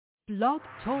Blog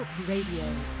Talk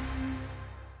Radio.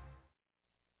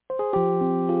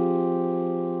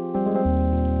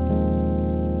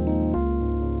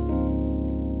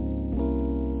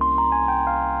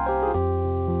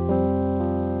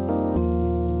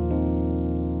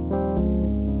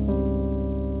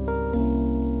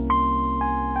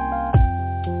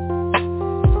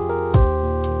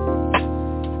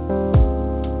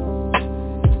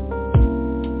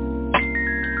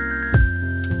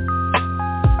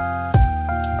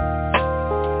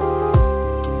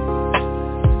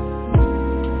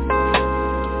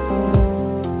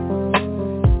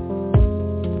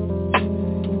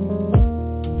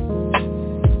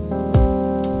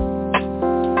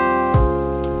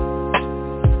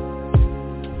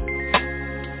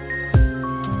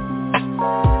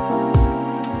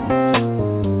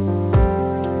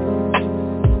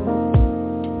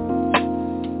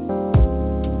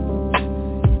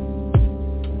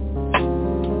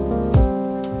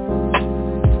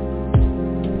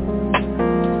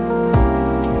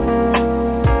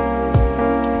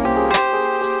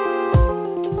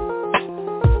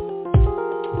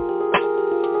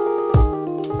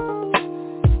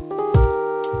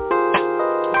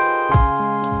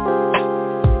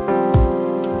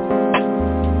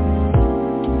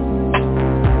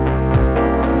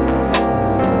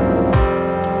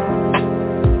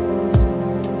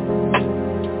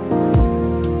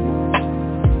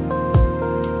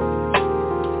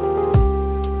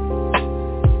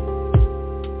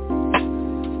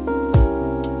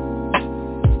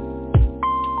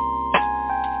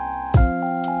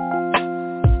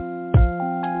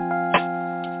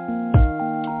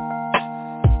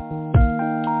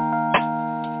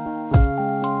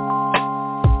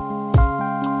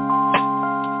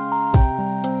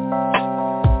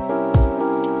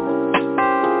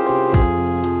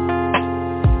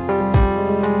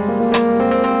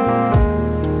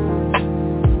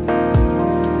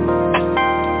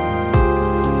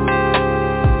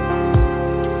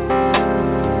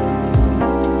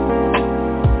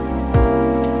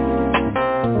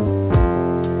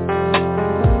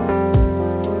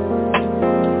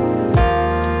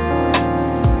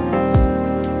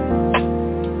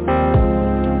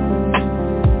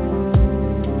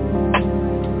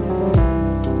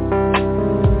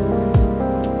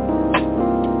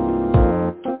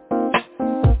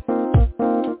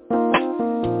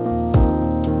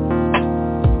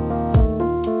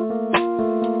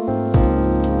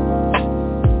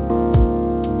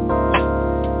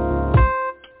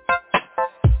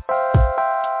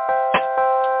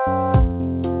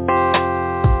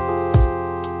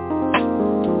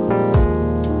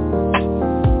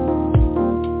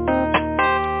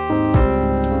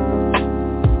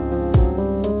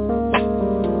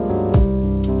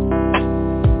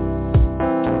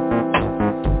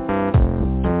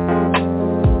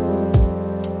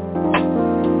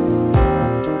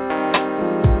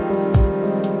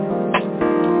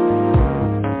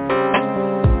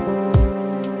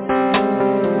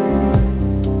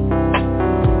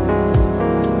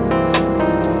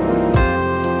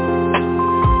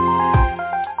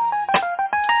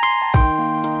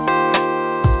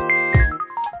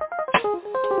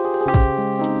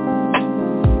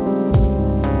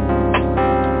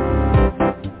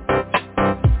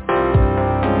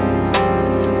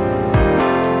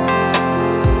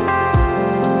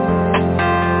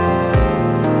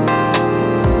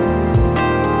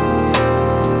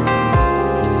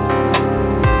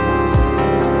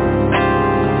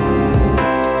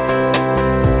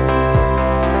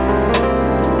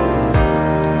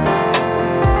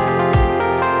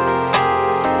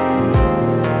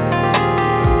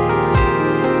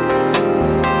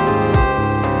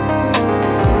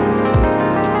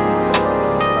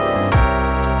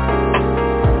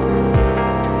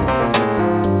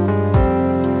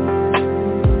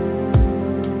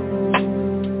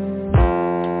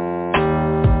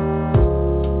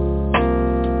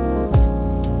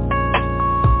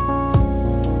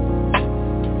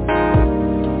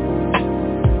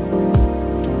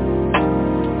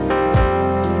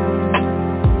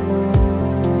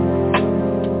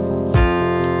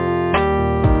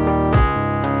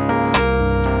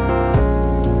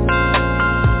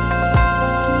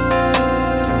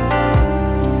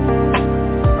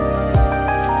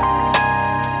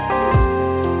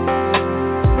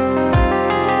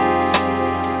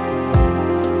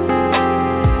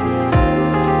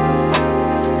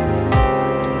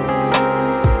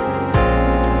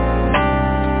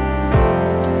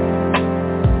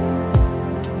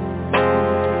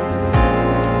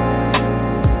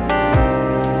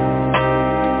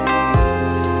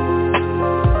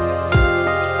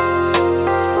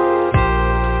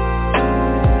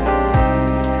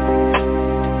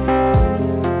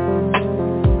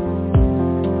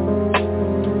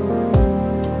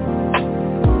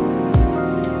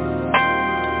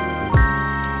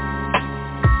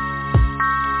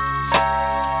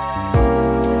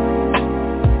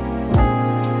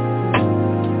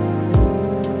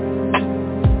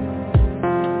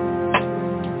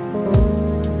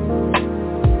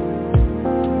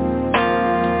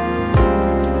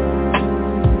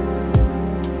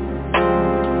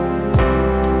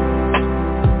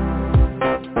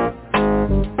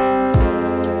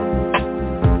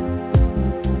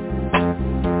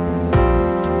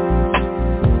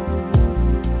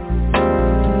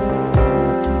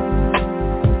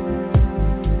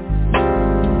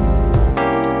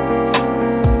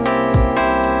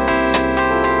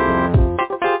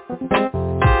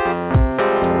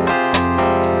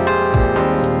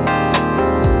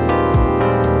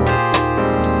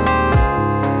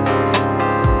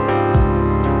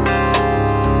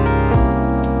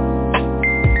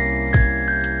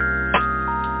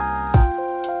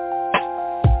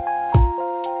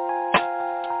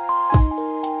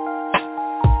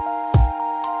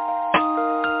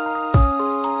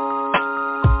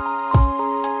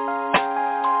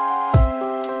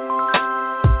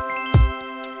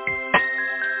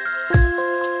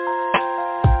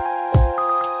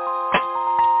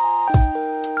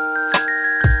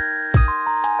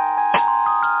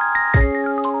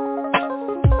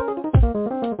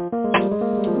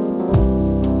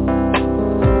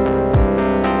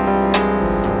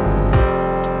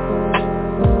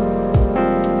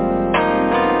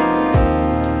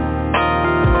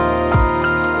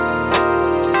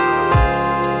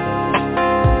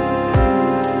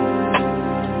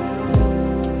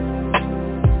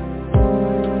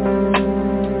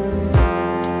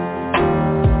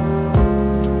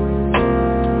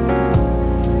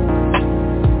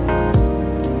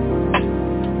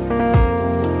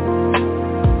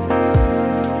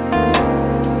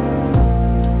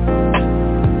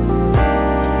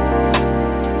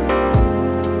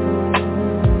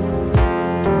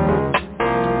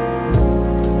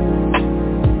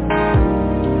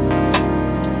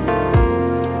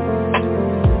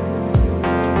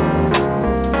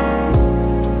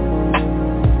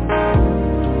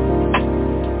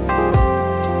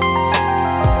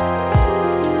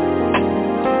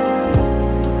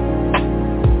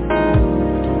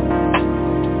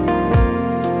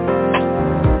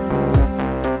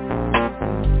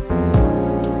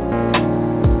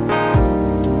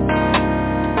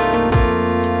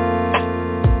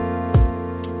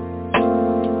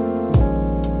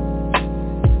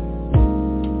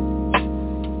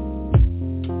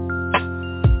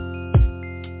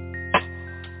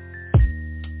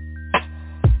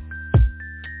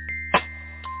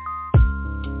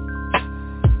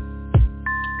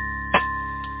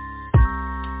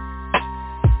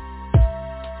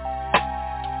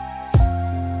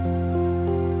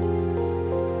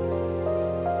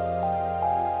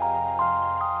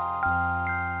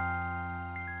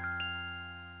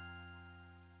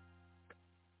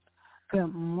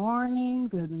 Good morning,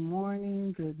 good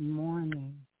morning, good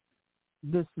morning.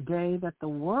 This day that the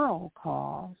world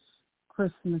calls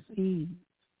Christmas Eve.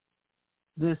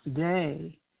 This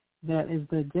day that is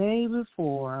the day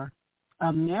before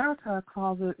America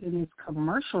calls it in its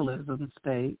commercialism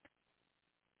state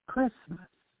Christmas.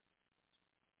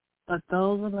 But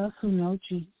those of us who know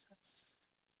Jesus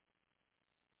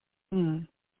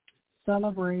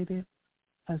celebrate it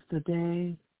as the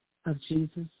day of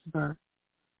Jesus' birth.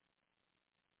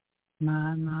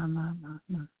 My.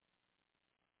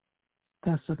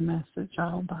 That's a message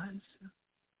all by itself.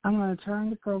 I'm going to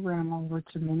turn the program over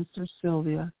to Minister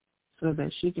Sylvia so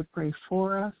that she can pray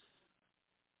for us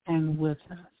and with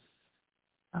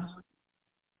us.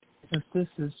 Because this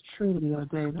is truly a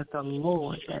day that the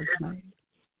Lord has made.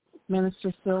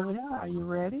 Minister Sylvia, are you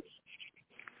ready?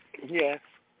 Yes.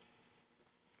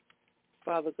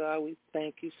 Father God, we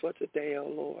thank you for today, O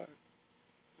Lord.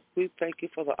 We thank you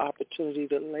for the opportunity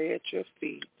to lay at your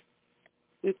feet.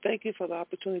 We thank you for the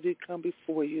opportunity to come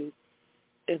before you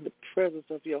in the presence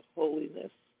of your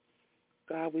holiness.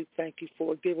 God, we thank you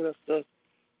for giving us the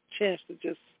chance to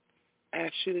just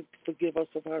ask you to forgive us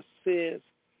of our sins.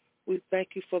 We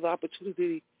thank you for the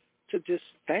opportunity to just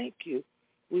thank you.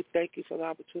 We thank you for the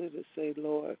opportunity to say,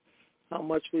 Lord, how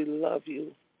much we love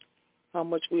you, how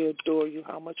much we adore you,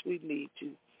 how much we need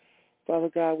you. Father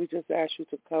God, we just ask you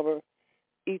to cover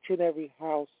each and every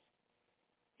house,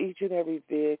 each and every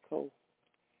vehicle,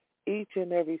 each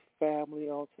and every family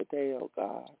on today, oh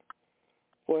God.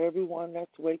 For everyone that's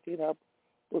waking up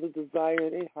with a desire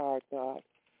in their heart, God,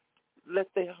 let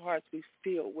their hearts be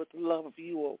filled with love of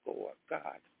you, oh Lord,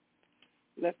 God.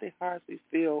 Let their hearts be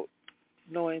filled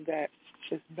knowing that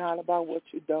it's not about what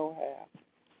you don't have,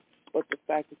 but the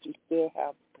fact that you still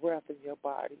have breath in your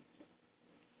body,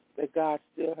 that God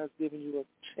still has given you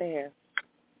a chance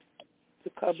to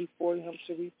come before him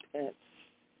to repent,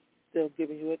 still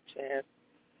giving you a chance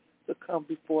to come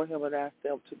before him and ask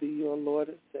him to be your Lord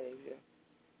and Savior.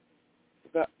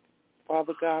 God,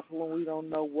 Father God, for when we don't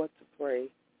know what to pray,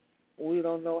 when we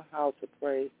don't know how to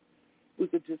pray, we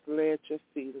could just lay at your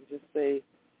feet and just say,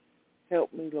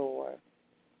 help me, Lord.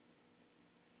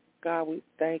 God, we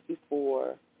thank you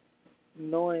for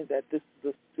knowing that this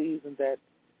is a season that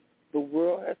the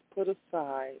world has put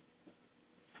aside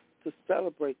to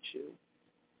celebrate you.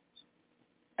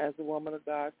 As the woman of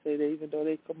God said, even though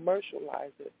they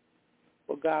commercialize it,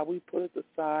 but God, we put it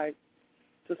aside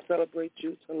to celebrate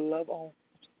you, to love on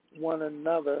one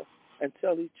another and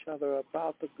tell each other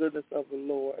about the goodness of the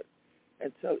Lord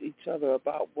and tell each other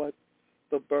about what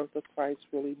the birth of Christ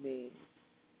really means.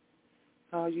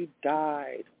 How you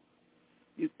died.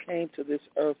 You came to this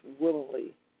earth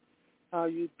willingly. How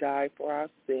you died for our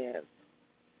sins,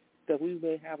 that we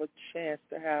may have a chance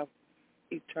to have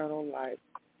eternal life.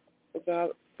 But God,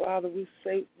 Father, we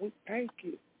say we thank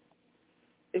you.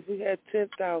 If we had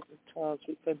 10,000 tongues,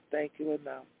 we couldn't thank you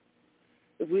enough.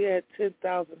 If we had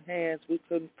 10,000 hands, we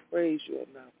couldn't praise you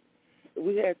enough. If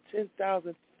we had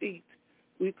 10,000 feet,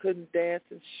 we couldn't dance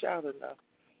and shout enough.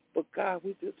 But God,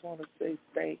 we just want to say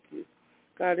thank you.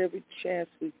 God, every chance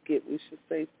we get, we should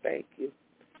say thank you.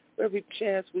 Every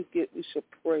chance we get, we should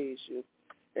praise you.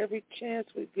 Every chance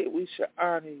we get, we should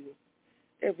honor you.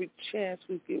 Every chance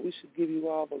we get, we should give you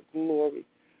all the glory.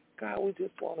 God, we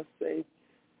just want to say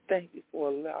thank you for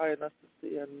allowing us to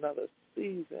see another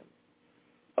season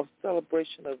of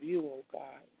celebration of you, oh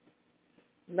God.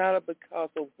 Not because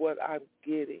of what I'm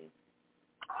getting,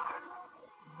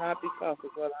 not because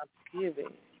of what I'm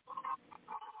giving,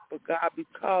 but God,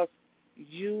 because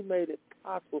you made it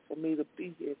possible for me to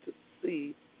be here to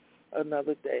see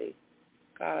another day.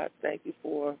 God, I thank you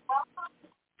for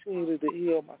continuing to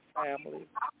heal my family.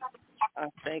 I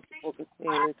thank you for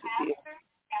continuing to heal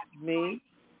me.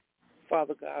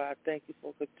 Father God, I thank you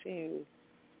for continuing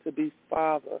to be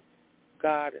Father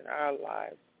God in our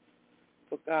lives.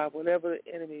 For God, whatever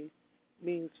the enemy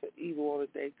means for evil on the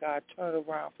day, God, turn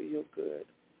around for your good.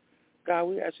 God,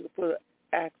 we ask you to put an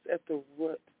axe at the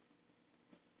root.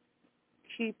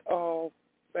 Keep all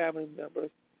family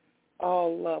members,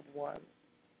 all loved ones,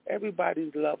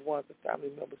 everybody's loved ones and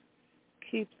family members.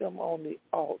 Keep them on the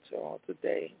altar on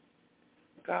today.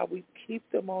 God, we keep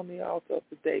them on the altar of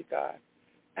today, God,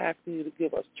 asking you to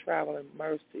give us traveling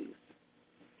mercies,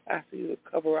 asking you to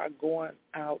cover our going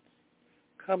out,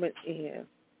 coming in.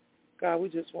 God, we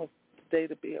just want today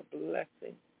to be a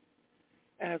blessing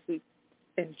as we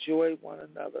enjoy one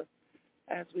another,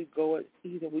 as we go and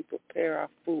eat and we prepare our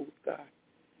food, God.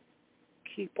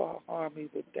 Keep our harm,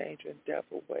 evil, danger, and death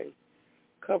away.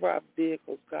 Cover our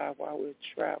vehicles, God, while we're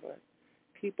traveling.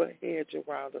 Keep a hedge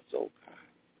around us, oh God.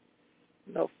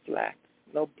 No flats,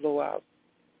 no blowouts,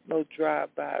 no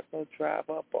drive-bys, no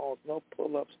drive-up-ons, no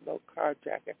pull-ups, no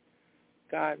carjacking.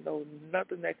 God, no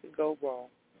nothing that can go wrong.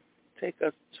 Take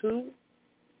us to,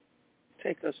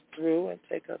 take us through, and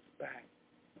take us back.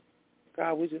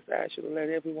 God, we just ask you to let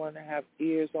everyone that have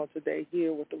ears on today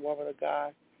hear what the woman of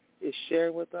God is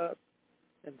sharing with us.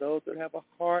 And those that have a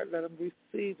heart, let them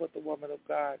receive what the woman of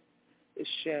God is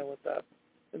sharing with us.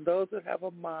 And those that have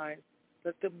a mind,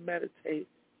 let them meditate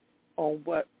on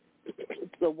what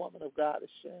the woman of God is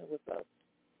sharing with us.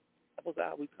 Oh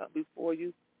God, we come before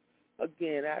you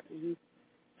again, asking you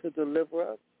to deliver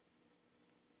us,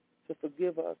 to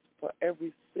forgive us for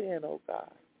every sin, oh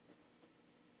God.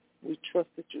 We trust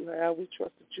that you have. We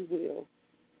trust that you will.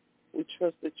 We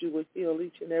trust that you will heal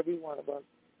each and every one of us.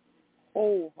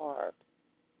 Whole heart,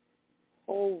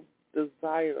 whole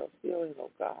desire of healing,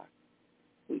 oh God.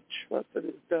 We trust that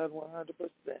it's done 100%.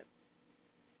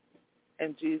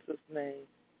 In Jesus' name,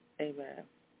 amen.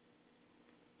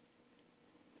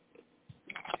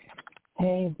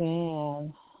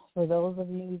 Amen. For those of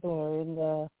you that are in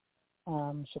the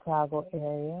Chicago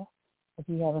area, if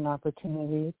you have an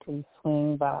opportunity to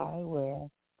swing by where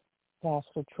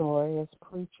Pastor Troy is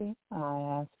preaching,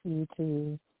 I ask you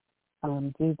to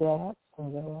do that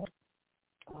so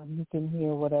that you can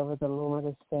hear whatever the Lord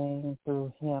is saying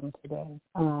through him today.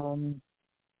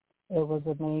 It was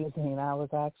amazing. I was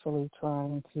actually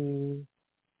trying to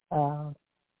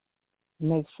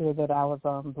make sure that I was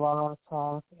on Blog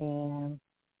Talk and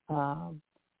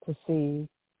to see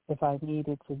if I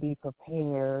needed to be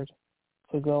prepared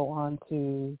to go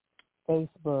onto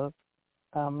Facebook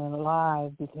and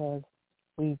live because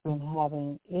we've been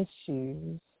having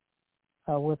issues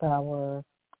with our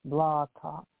Blog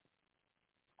Talk.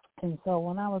 And so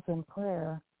when I was in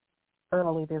prayer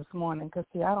early this morning, because,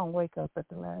 see, I don't wake up at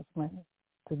the last minute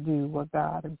to do what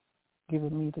God has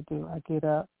given me to do. I get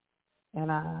up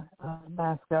and I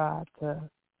ask God to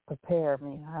prepare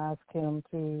me. I ask him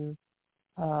to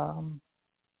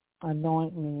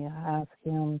anoint me. I ask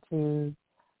him to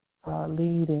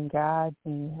lead and guide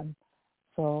me. And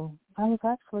so I was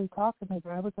actually talking to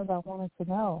God because I wanted to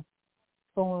know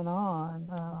what's going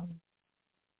on.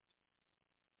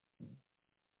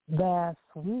 Last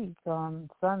week on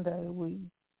Sunday, we,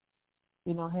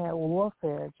 had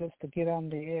warfare just to get on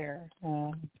the air.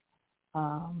 And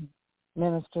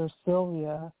Minister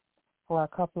Sylvia, for a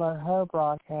couple of her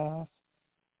broadcasts,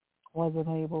 wasn't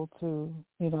able to,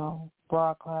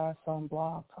 broadcast on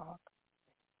Blog Talk.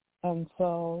 And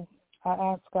so I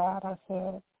asked God, I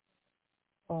said,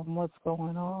 what's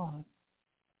going on?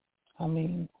 I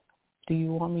mean, do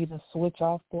you want me to switch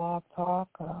off Blog Talk?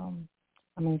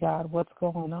 God, what's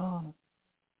going on?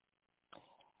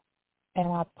 And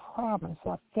I promise,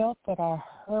 I felt that I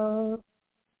heard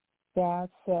God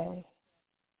say,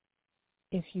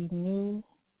 if you knew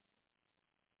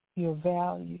your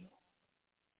value,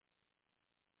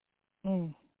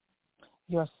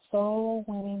 your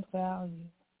soul-winning value,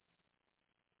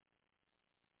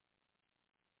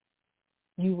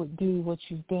 you would do what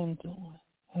you've been doing.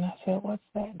 And I said, what's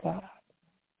that, God?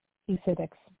 He said,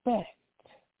 expect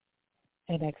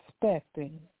and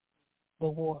expecting the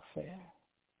warfare.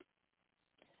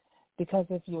 Because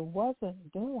if you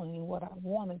wasn't doing what I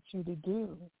wanted you to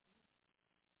do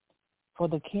for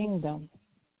the kingdom,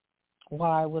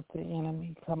 why would the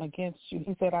enemy come against you?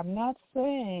 He said, I'm not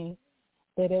saying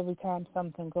that every time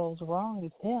something goes wrong,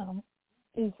 it's him.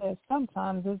 He said,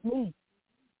 sometimes it's me.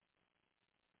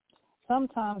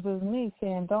 Sometimes it's me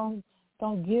saying, don't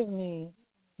give me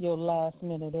your last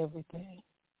minute everything.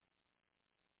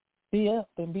 Be up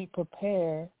and be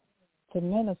prepared to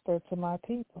minister to my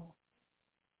people.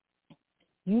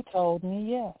 You told me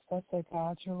yes. I said,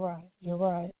 God, you're right. You're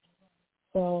right.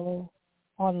 So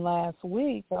on last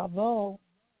week, although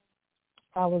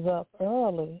I was up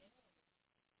early,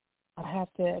 I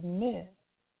have to admit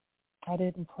I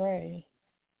didn't pray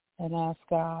and ask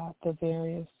God the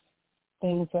various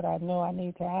things that I know I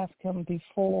need to ask him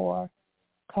before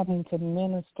coming to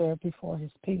minister before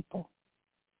his people.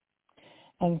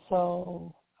 And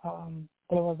so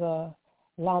there was a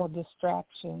lot of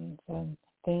distractions and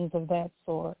things of that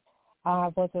sort. I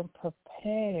wasn't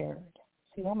prepared.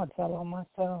 See, I'm going to tell on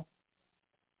myself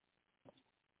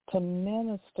to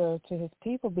minister to his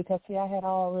people because, see, I had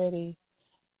already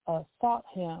sought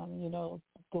him,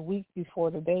 the week before,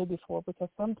 the day before, because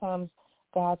sometimes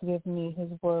God's given me his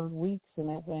word weeks in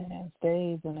advance,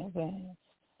 days in advance,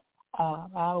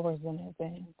 hours in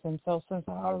advance. And so since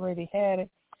I already had it,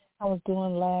 I was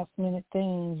doing last-minute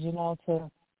things,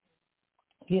 to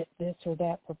get this or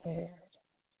that prepared.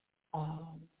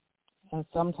 And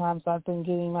sometimes I've been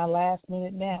getting my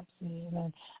last-minute naps in,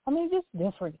 and just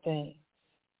different things.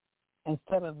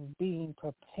 instead of being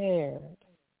prepared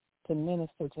to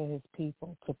minister to his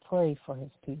people, to pray for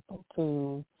his people,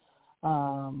 to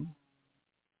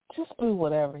just do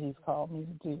whatever he's called me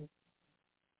to do.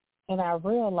 And I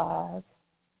realized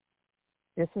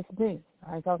this is me.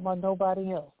 I ain't talking about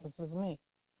nobody else. This is me.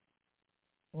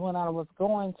 When I was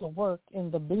going to work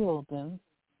in the building,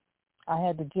 I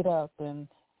had to get up and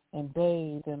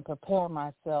bathe and prepare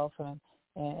myself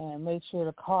and make sure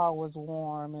the car was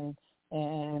warm and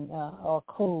or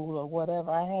cool or whatever.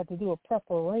 I had to do a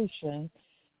preparation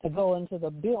to go into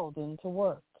the building to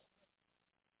work.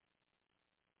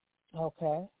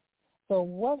 Okay? So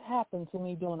what happened to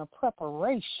me doing a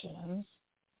preparation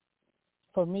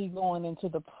for me going into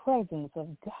the presence of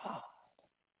God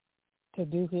to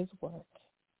do his work?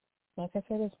 Like I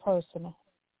said, it's personal.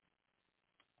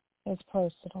 It's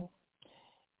personal.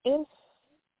 If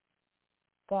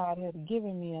God had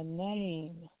given me a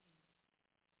name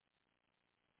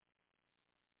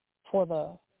for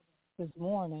this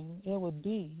morning, it would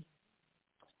be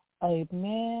a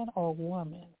man or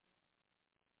woman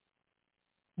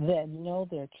that know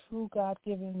their true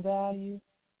God-given value.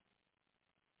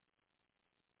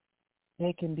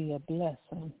 They can be a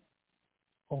blessing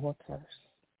or a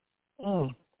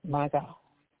curse. My God.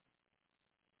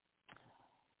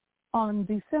 On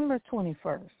December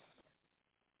 21st,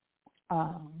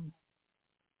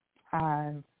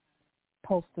 I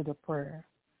posted a prayer.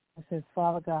 It says,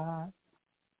 Father God,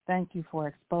 thank you for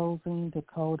exposing,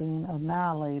 decoding,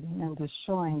 annihilating, and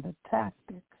destroying the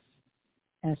tactics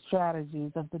and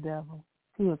strategies of the devil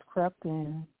who has crept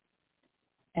in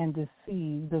and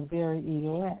deceived the very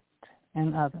elect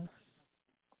and others.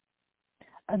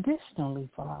 Additionally,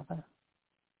 Father,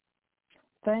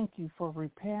 thank you for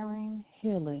repairing,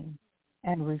 healing,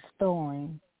 and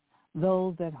restoring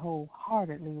those that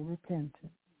wholeheartedly repented.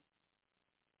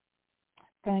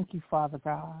 Thank you, Father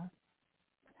God,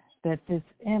 that this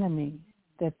enemy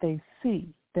that they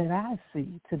see, that I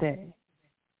see today,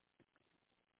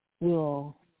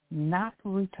 will not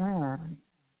return,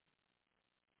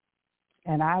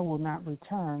 and I will not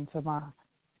return to my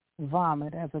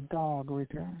vomit as a dog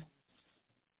returns.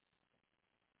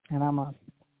 And I'm going to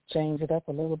change it up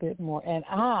a little bit more. And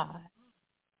I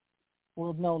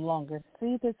will no longer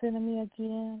see this enemy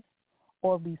again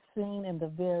or be seen in the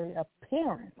very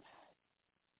appearance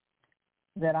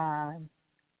that I'm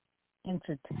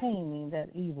entertaining that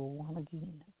evil one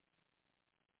again.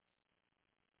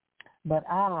 But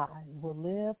I will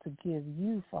live to give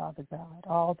you, Father God,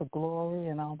 all the glory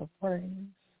and all the praise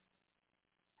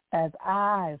as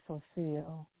I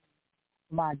fulfill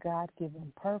my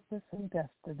God-given purpose and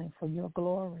destiny for your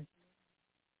glory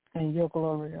and your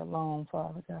glory alone,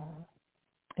 Father God,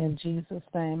 in Jesus'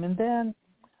 name. And then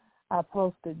I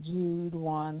posted Jude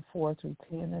 1, 4 through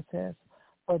 10. It says,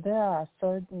 for there are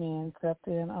certain men crept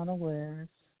in unawares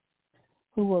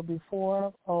who were before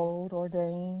of old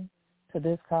ordained to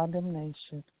this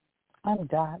condemnation,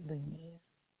 ungodly men,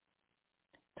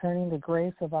 turning the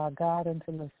grace of our God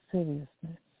into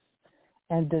lasciviousness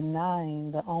and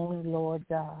denying the only Lord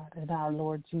God and our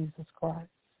Lord Jesus Christ.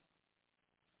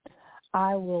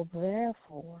 I will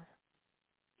therefore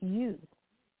you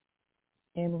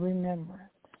in remembrance,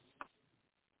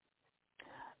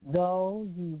 though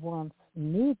you once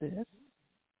knew this.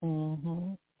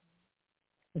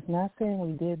 It's not saying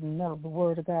we didn't know. The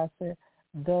Word of God said,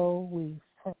 though we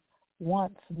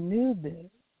once knew this,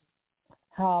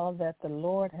 how that the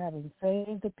Lord, having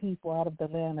saved the people out of the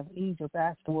land of Egypt,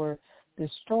 afterward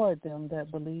destroyed them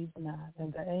that believed not,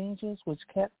 and the angels which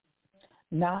kept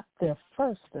not their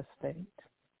first estate,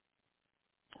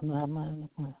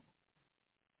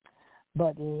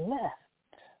 but left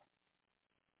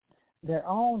their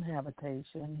own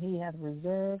habitation, he hath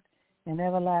reserved in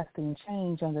everlasting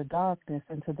change under darkness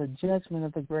unto the judgment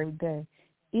of the great day,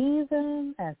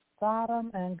 even as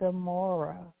Sodom and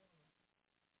Gomorrah.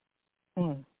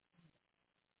 And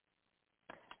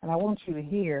I want you to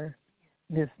hear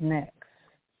this next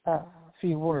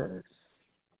few words.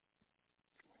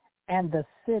 And the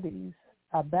cities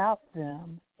about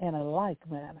them in a like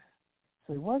manner.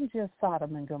 So it wasn't just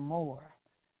Sodom and Gomorrah,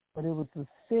 but it was the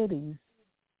cities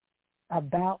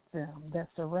about them that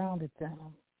surrounded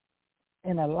them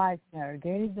in a like manner,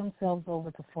 gave themselves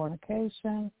over to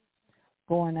fornication,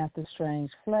 going after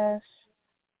strange flesh,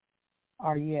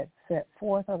 are yet set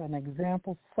forth of an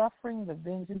example, suffering the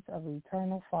vengeance of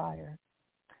eternal fire.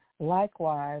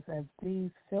 Likewise, as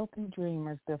these filthy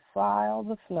dreamers defile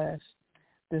the flesh,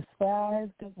 despise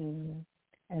dominion,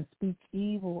 and speak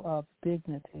evil of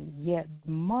dignity, yet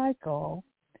Michael,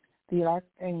 the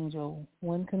archangel,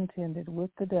 when contended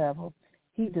with the devil,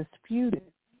 he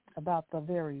disputed about the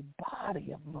very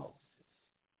body of Moses,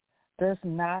 durst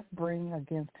not bring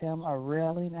against him a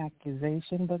railing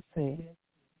accusation, but said,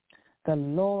 The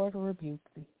Lord rebuke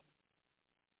thee.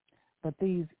 But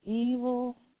these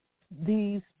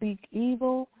speak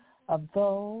evil of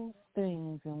those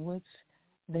things in which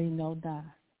they know not,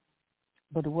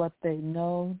 but what they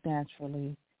know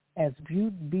naturally, as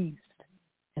brute beasts,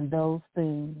 in those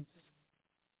things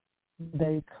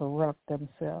they corrupt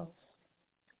themselves.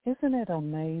 Isn't it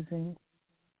amazing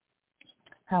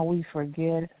how we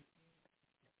forget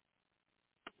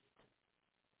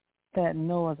that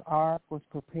Noah's Ark was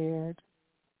prepared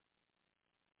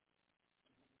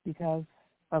because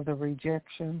of the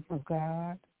rejection of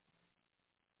God?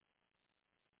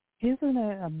 Isn't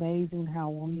it amazing how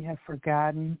we have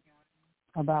forgotten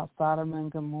about Sodom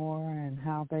and Gomorrah and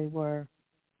how they were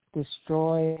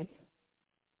destroyed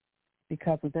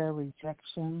because of their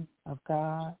rejection of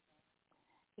God?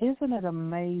 Isn't it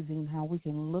amazing how we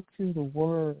can look through the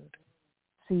Word,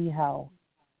 see how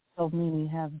so many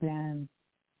have been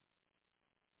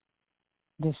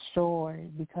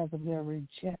destroyed because of their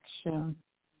rejection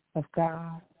of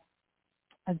God?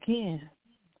 Again,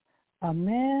 a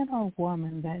man or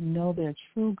woman that know their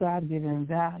true God-given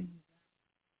value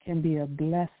can be a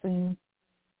blessing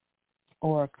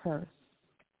or a curse.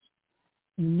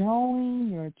 Knowing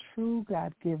your true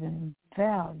God-given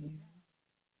value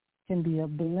can be a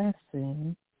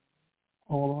blessing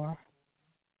or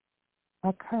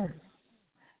a curse.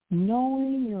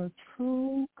 Knowing your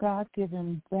true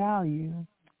God-given value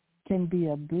can be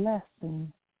a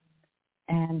blessing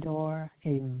and or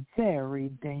a very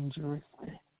dangerous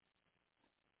thing.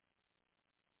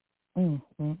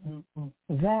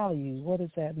 Value, what does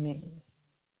that mean?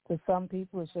 To some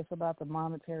people, it's just about the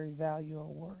monetary value or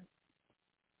worth.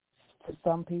 To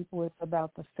some people, it's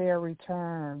about the fair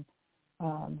return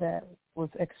that was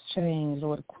exchanged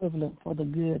or equivalent for the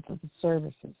goods or the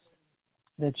services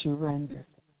that you rendered.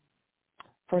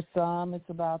 For some, it's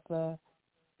about the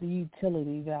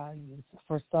utility values.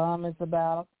 For some, it's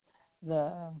about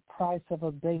the price of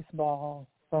a baseball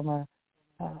from a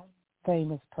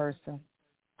famous person.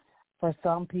 For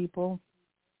some people,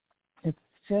 it's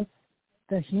just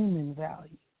the human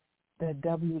value that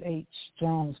W.H.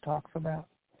 Jones talks about.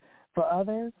 For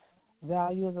others,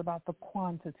 value is about the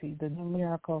quantity, the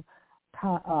numerical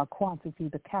quantity,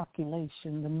 the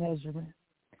calculation, the measurement.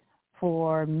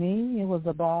 For me, it was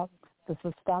about the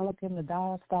systolic and the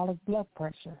diastolic blood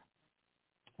pressure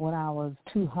when I was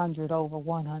 200 over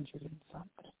 100 and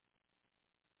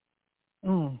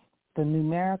something. The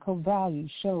numerical value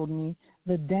showed me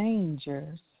the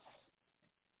dangers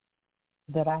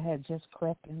that I had just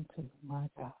crept into. My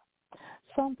God.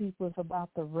 Some people, it's about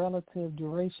the relative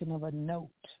duration of a note,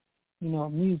 a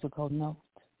musical note.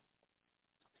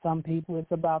 Some people,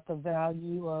 it's about the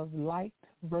value of light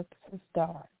versus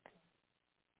dark.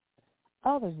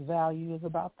 Others' value is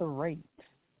about the rate,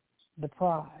 the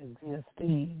prize, the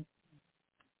esteem,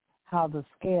 how the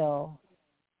scale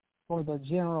or the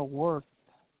general worth.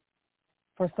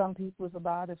 For some people, it's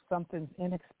about if something's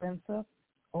inexpensive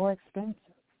or expensive,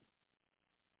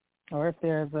 or if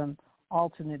there's an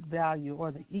alternate value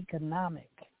or the economic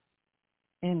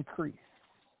increase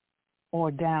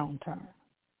or downturn.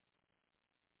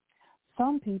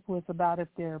 Some people, it's about if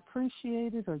they're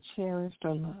appreciated or cherished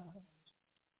or loved.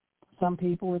 Some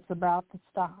people, it's about the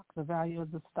stock, the value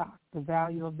of the stock, the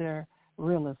value of their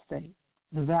real estate,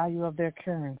 the value of their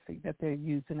currency that they're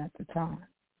using at the time.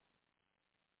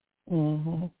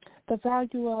 The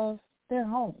value of their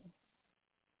home,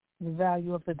 the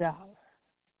value of the dollar,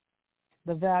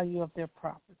 the value of their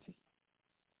property,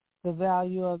 the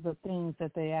value of the things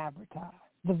that they advertise,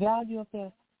 the value of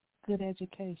their good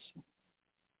education.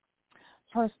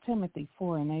 1 Timothy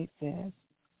 4:8 says,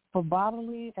 For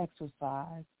bodily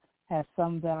exercise has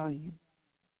some value,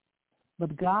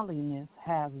 but godliness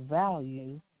has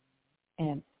value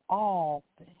in all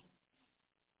things,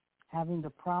 having the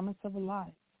promise of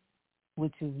life,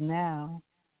 which is now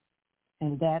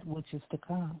and that which is to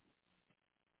come.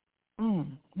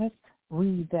 Let's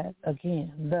read that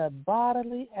again. The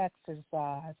bodily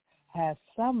exercise has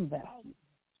some value,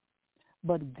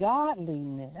 but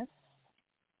godliness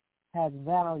has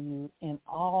value in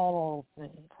all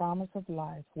things. Promise of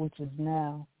life, which is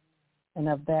now, and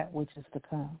of that which is to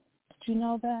come. Did you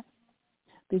know that?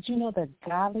 Did you know that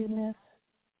godliness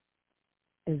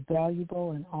is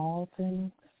valuable in all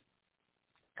things?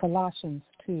 Colossians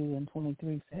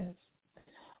 2:23 says,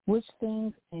 which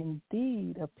things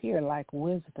indeed appear like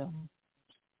wisdom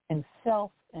and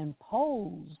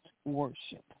self-imposed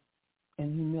worship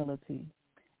and humility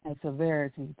and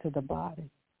severity to the body,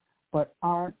 but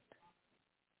aren't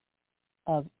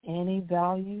of any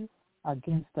value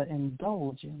against the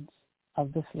indulgence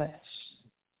of the flesh.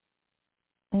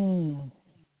 When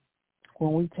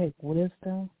we take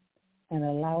wisdom and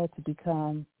allow it to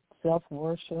become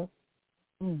self-worship,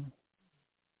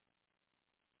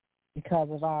 because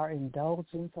of our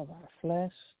indulgence of our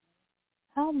flesh,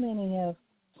 how many have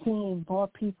seen more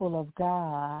people of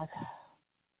God?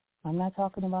 I'm not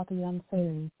talking about the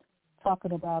unsaved,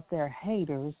 talking about their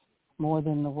haters more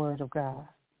than the Word of God.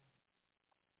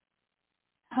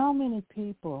 How many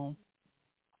people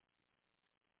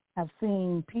have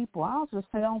seen people, I'll just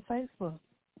say on Facebook,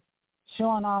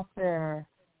 showing off their,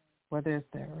 whether it's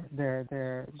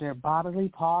their bodily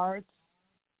parts,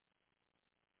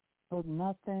 with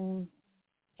nothing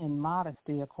in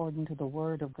modesty according to the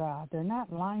Word of God. They're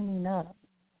not lining up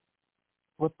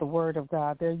with the Word of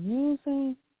God. They're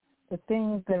using the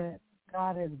things that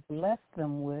God has blessed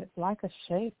them with, like a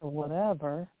shape or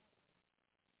whatever,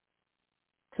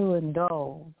 to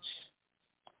indulge.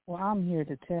 Well, I'm here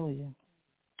to tell you,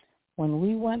 when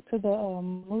we went to the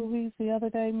movies the other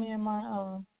day, me and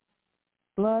my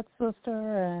blood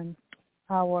sister and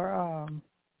our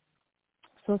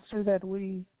sister that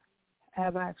we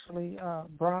have actually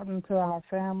brought into our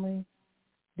family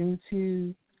due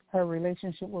to her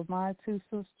relationship with my two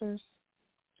sisters.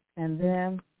 And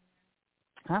then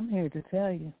I'm here to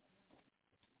tell you,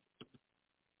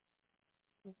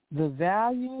 the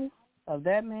value of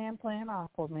that man playing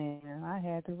Aquaman, I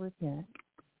had to repent.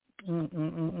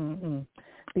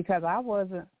 Because I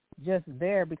wasn't just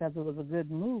there because it was a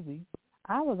good movie.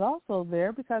 I was also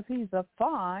there because he's a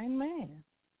fine man.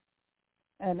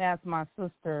 And as my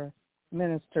sister,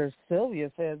 Minister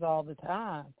Sylvia, says all the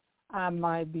time, I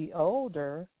might be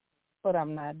older, but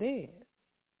I'm not dead.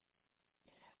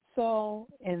 So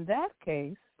in that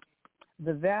case,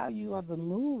 the value of the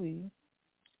movie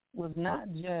was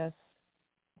not just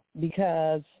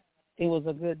because it was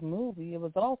a good movie. It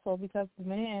was also because the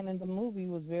man in the movie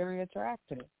was very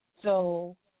attractive.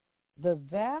 So the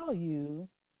value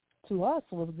to us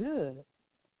was good,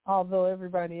 although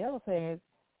everybody else had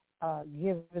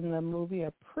given the movie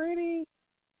a pretty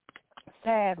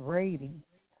sad rating.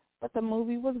 But the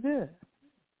movie was good.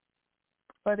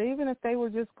 But even if they were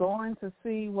just going to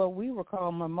see what we would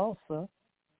call mimosa,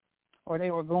 or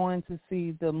they were going to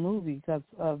see the movie because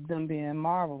of them being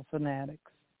Marvel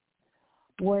fanatics,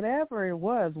 whatever it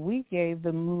was, we gave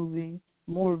the movie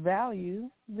more value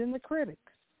than the critics.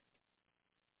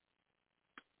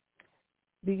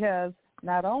 Because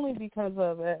not only because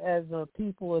of, as the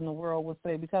people in the world would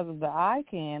say, because of the eye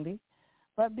candy,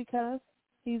 but because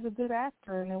he's a good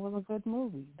actor and it was a good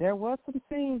movie. There was some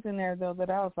scenes in there, though, that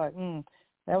I was like,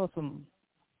 that was some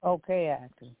okay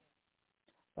acting.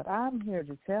 But I'm here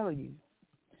to tell you,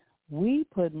 we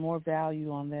put more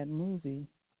value on that movie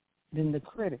than the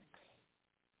critics.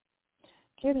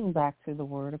 Getting back to the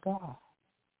Word of God,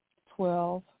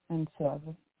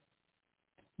 12:7.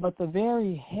 But the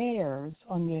very hairs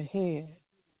on your head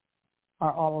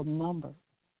are all numbered.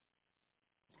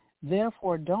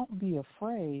 Therefore, don't be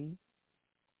afraid.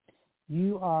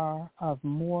 You are of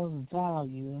more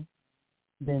value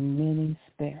than many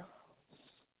sparrows.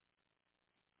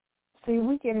 See,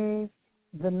 we gave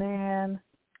the man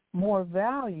more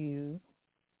value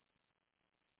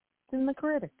than the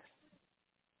critics.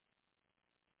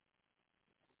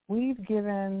 We've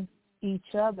given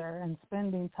each other and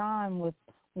spending time with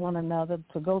one another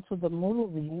to go to the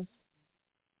movies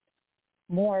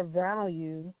more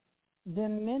value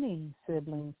than many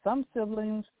siblings. Some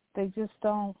siblings, they just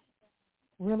don't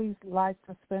really like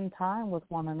to spend time with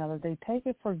one another. They take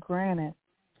it for granted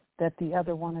that the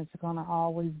other one is going to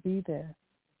always be there.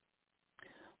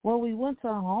 Well, we went to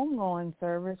a homegoing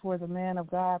service where the man of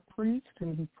God preached,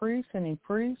 and he preached, and he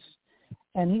preached,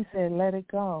 and he said, let it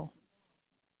go.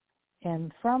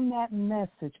 And from that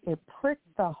message, it pricked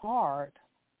the heart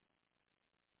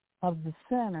of the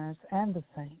sinners and the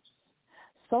saints,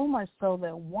 so much so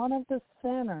that one of the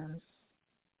sinners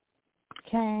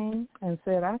came and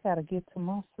said, I got to get to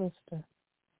my sister.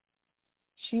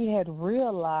 She had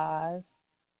realized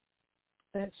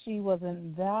that she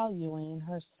wasn't valuing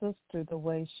her sister the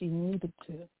way she needed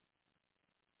to.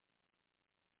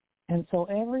 And so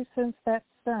ever since that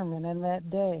sermon and that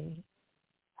day,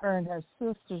 her and her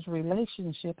sister's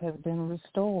relationship has been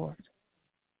restored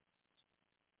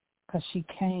because she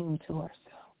came to herself.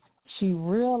 She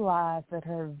realized that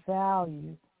her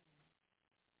value,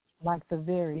 like the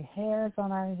very hairs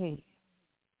on her head,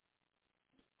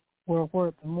 were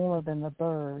worth more than the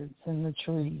birds and the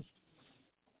trees.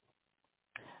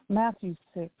 Matthew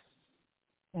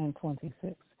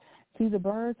 6:26. See the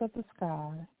birds of the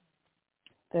sky,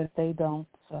 that they don't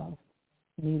sow,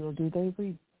 neither do they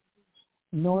reap,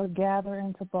 nor gather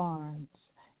into barns,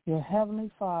 Your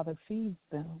heavenly Father feeds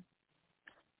them.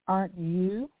 Aren't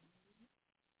you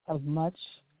of much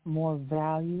more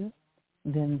value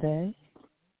than they?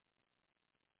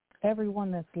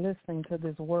 Everyone that's listening to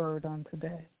this word on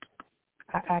today,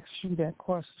 I ask you that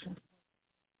question.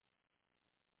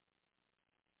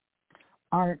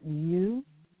 Aren't you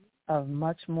of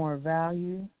much more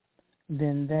value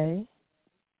than they?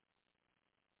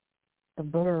 The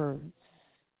birds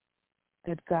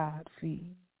that God feeds,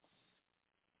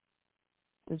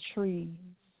 the trees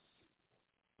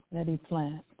that he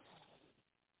plants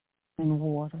and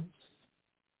waters,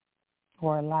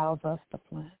 or allows us to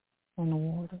plant and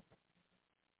water.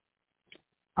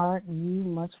 Aren't you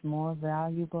much more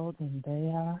valuable than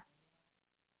they are?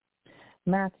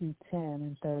 Matthew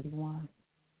 10:31.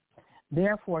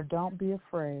 Therefore, don't be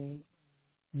afraid.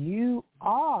 You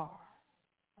are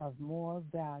of more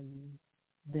value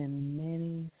than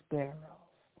many sparrows.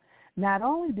 Not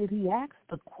only did he ask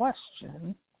the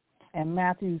question in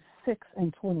Matthew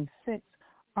 6:26,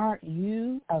 aren't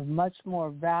you of much more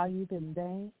value than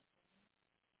they?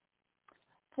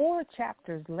 4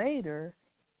 chapters later,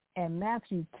 in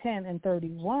Matthew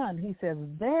 10:31, he says,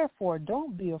 therefore,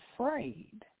 don't be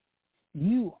afraid.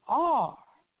 You are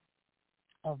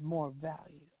of more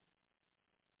value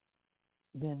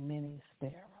than many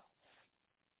sparrows.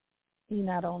 He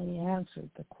not only answered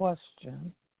the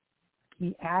question,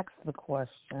 he asked the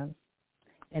question,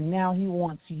 and now he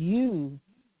wants you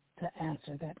to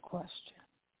answer that question.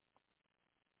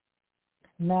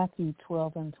 Matthew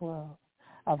 12:12.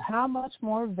 Of how much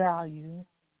more value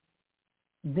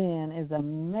then is a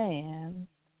man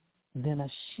than a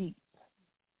sheep?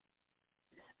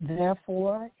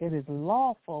 Therefore, it is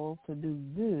lawful to do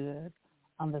good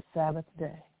on the Sabbath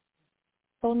day.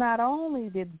 So not only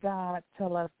did God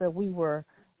tell us that we were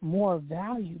more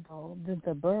valuable than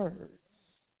the birds,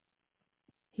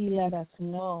 he let us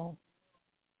know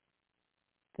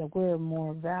that we're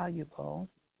more valuable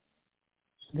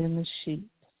than the sheep.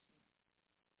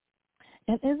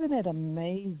 And isn't it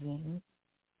amazing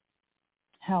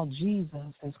how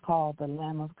Jesus is called the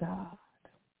Lamb of God?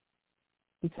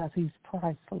 Because he's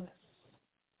priceless.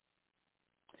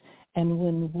 And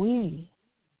when we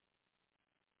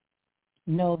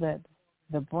know that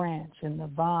the branch and the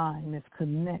vine is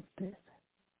connected,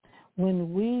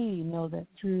 when we know that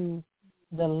through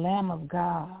the Lamb of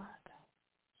God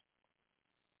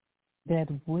that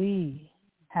we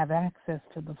have access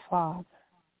to the Father,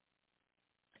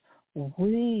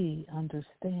 we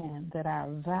understand that our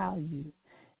value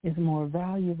is more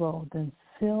valuable than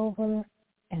silver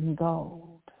and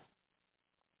gold.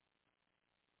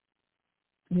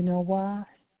 You know why?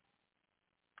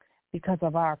 Because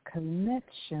of our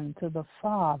connection to the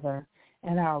Father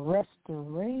and our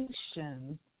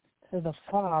restoration to the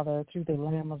Father through the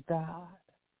Lamb of God.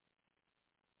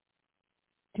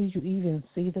 Do you even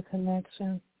see the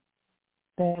connection?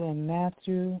 That in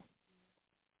Matthew,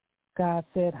 God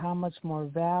said, how much more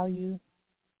value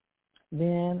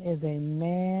then is a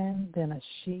man than a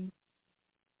sheep?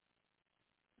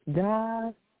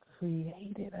 God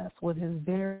created us with his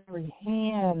very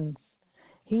hands.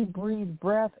 He breathed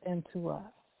breath into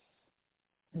us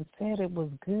and said it was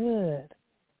good.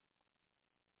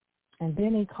 And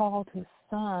then he called his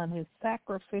son, his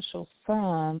sacrificial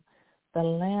son, the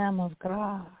Lamb of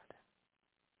God.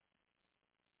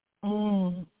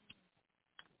 Oh,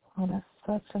 that's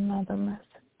such another message.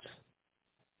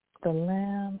 The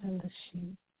lamb and the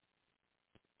sheep.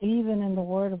 Even in the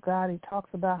Word of God, he talks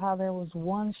about how there was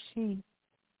one sheep,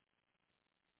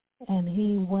 and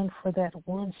he went for that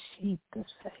one sheep to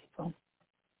save them.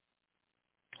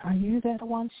 Are you that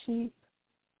one sheep?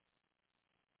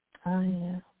 I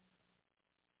am.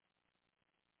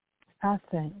 I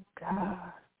thank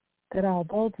God that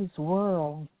although this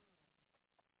world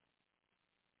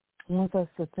wants us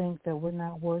to think that we're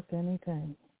not worth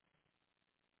anything,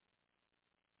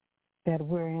 that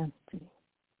we're empty,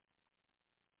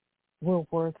 we're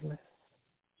worthless,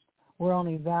 we're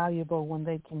only valuable when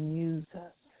they can use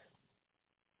us,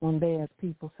 when they, as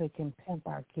people say, can pimp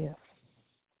our gifts,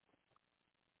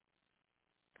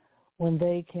 when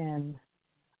they can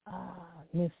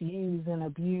misuse and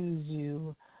abuse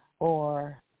you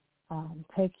or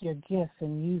take your gifts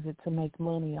and use it to make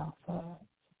money off of.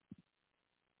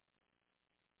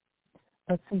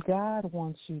 But see, God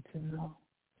wants you to know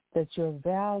that your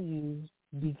value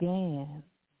began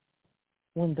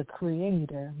when the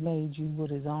Creator made you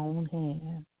with his own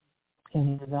hand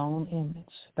in his own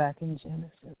image back in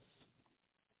Genesis.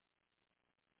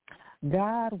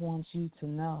 God wants you to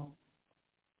know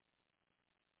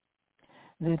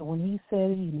that when he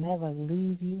said he'd never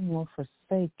leave you nor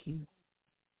forsake you,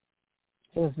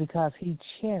 is because he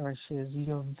cherishes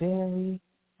your very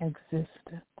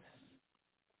existence,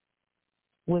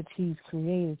 which he's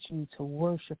created you to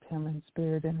worship him in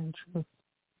spirit and in truth,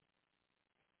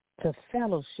 to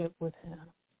fellowship with him.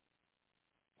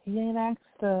 He ain't asked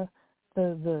the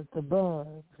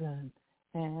bugs and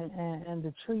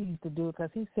the trees to do it,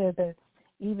 because he said that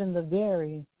even the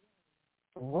very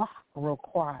rock will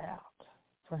cry out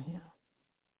for him.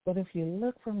 But if you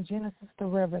look from Genesis to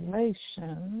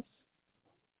Revelation,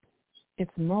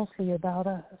 it's mostly about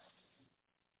us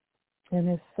and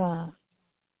his Son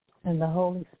and the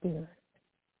Holy Spirit.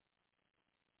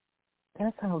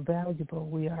 That's how valuable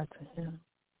we are to him.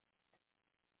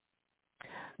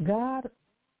 God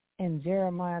in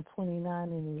Jeremiah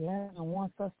 29:11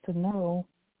 wants us to know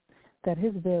that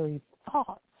his very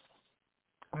thoughts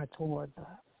are towards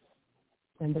us,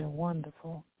 and they're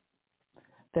wonderful.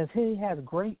 That he has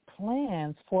great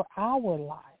plans for our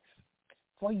life,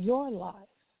 for your life.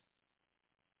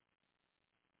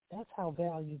 That's how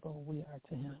valuable we are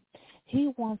to him. He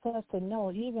wants us to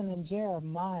know, even in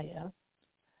Jeremiah,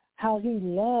 how he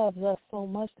loves us so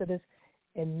much that it's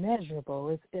immeasurable,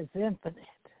 it's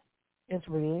infinite, it's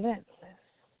relentless.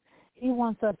 He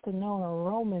wants us to know in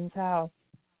Romans how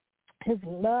his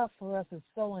love for us is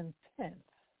so intense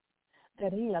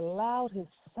that he allowed his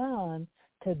Son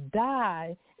to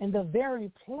die in the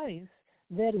very place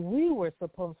that we were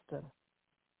supposed to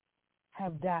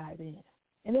have died in.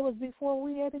 And it was before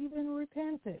we had even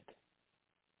repented.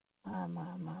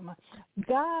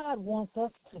 God wants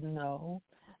us to know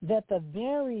that the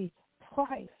very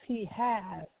price he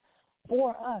has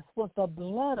for us was the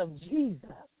blood of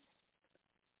Jesus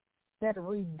that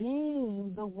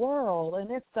redeemed the world. And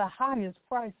it's the highest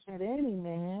price that any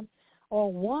man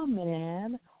or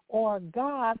woman or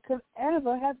God could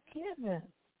ever have given.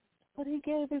 But he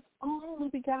gave his only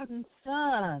begotten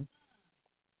Son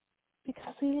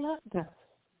because he loved us.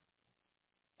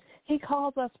 He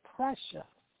calls us precious,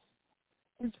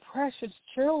 his precious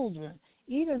children,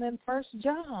 even in 1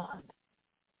 John.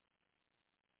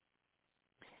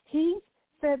 He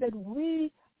said that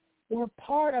we were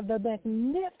part of the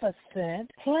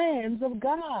magnificent plans of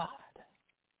God,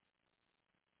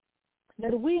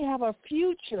 that we have a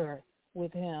future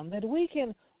with him, that we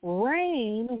can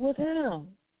reign with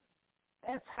him.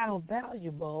 That's how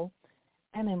valuable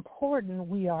and important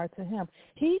we are to him.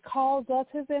 He calls us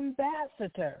his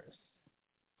ambassadors,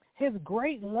 his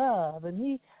great love, and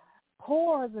he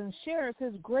pours and shares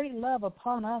his great love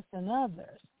upon us and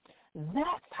others.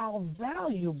 That's how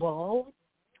valuable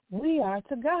we are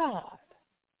to God.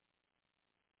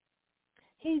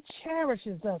 He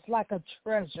cherishes us like a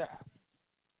treasure.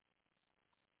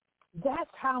 That's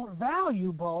how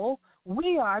valuable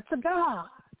we are to God.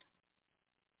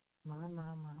 My.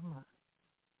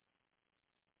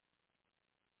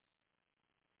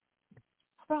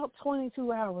 About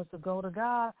 22 hours ago, the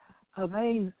God of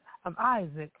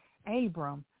Isaac,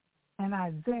 Abram, and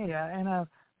Isaiah, and of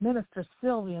Minister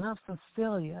Sylvia, and of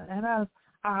Cecilia, and of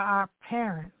our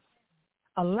parents,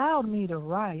 allowed me to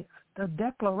write the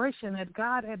declaration that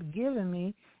God had given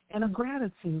me in a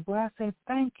gratitude, where I say,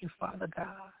 thank you, Father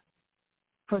God,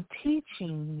 for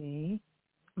teaching me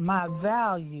my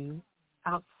value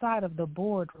outside of the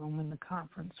boardroom in the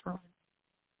conference room.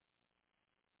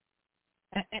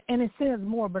 And it says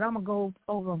more, but I'm going to go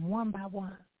over them one by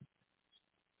one.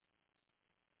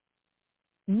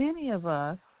 Many of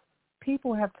us,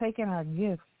 people have taken our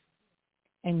gifts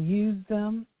and used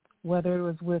them, whether it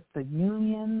was with the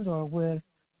unions or with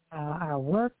our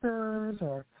workers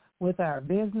or with our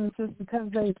businesses,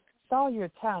 because they saw your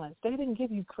talents. They didn't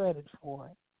give you credit for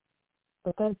it,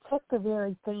 but they took the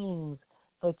very things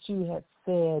that you had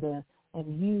said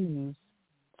and used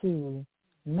to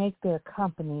make their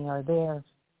company or their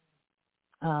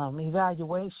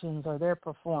evaluations or their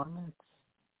performance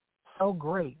so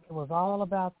great. It was all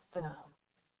about them,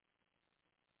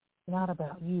 not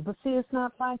about you. But see, it's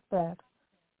not like that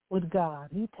with God.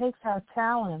 He takes our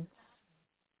talents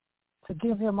to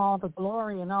give him all the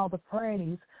glory and all the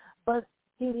praise, but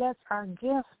he lets our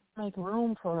gifts make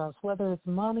room for us, whether it's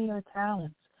money or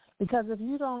talents. Because if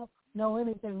you don't know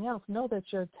anything else, know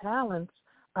that your talents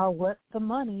are what the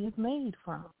money is made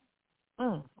from,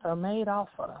 or made off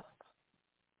of.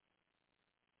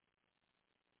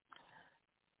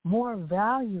 More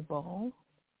valuable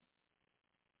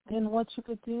than what you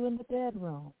could do in the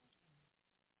bedroom.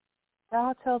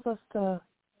 God tells us to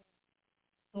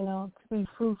be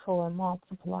fruitful and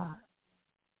multiply.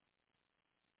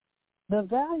 The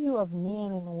value of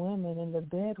men and women in the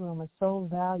bedroom is so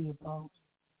valuable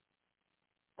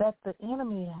that the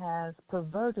enemy has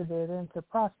perverted it into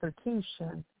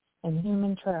prostitution and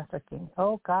human trafficking.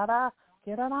 Oh, God,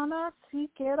 Kerananasi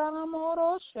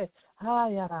keranamoroshe.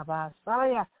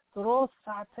 Hayarabasaya.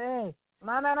 Trosate.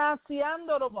 Mananasi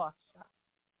andorobasha.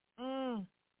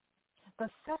 The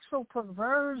sexual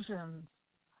perversions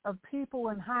of people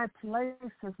in high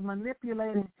places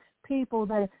manipulating people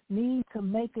that need to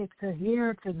make it to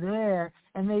here to there,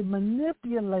 and they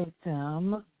manipulate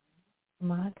them,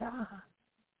 my God,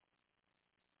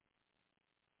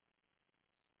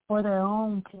 for their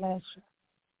own pleasure.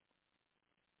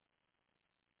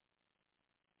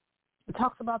 It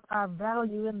talks about our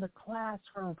value in the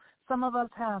classroom. Some of us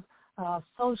have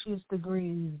associate's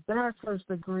degrees, bachelor's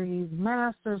degrees,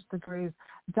 master's degrees,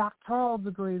 doctoral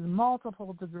degrees,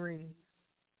 multiple degrees.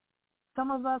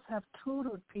 Some of us have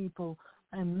tutored people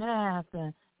in math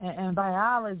and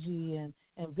biology and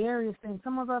various things.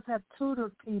 Some of us have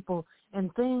tutored people in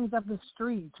things of the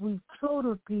streets. We've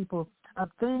tutored people of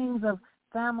things of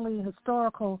family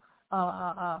historical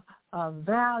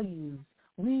values.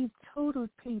 We've tutored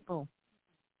people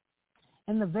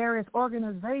in the various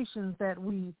organizations that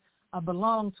we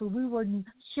belong to. We were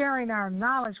sharing our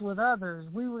knowledge with others.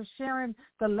 We were sharing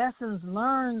the lessons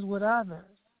learned with others.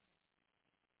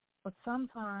 But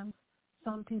sometimes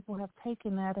some people have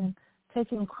taken that and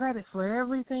taken credit for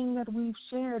everything that we've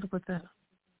shared with them.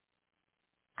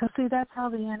 Because, see, that's how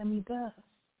the enemy does.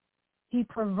 He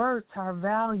perverts our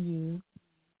value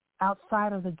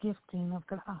outside of the gifting of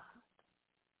God,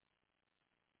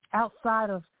 outside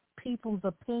of people's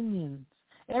opinions.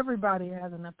 Everybody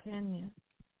has an opinion.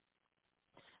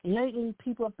 Lately,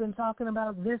 people have been talking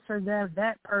about this or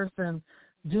that person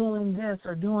doing this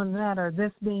or doing that, or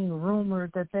this being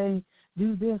rumored that they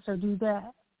do this or do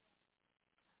that.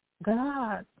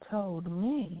 God told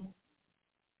me.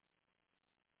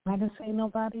 I didn't say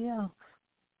nobody else.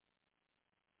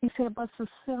 He said, but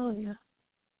Cecilia,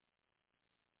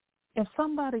 if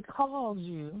somebody calls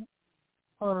you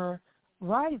or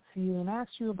writes you and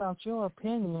asks you about your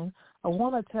opinion or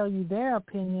want to tell you their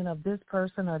opinion of this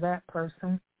person or that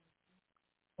person,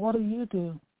 what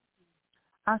do?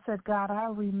 I said, God, I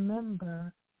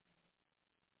remember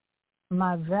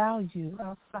my value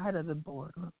outside of the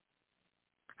boardroom,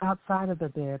 outside of the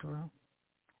bedroom,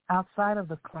 outside of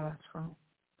the classroom,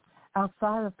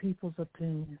 outside of people's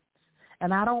opinions.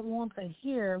 And I don't want to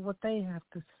hear what they have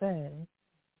to say.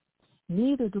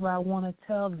 Neither do I want to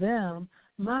tell them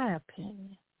my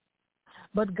opinion.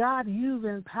 But God, you've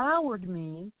empowered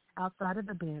me outside of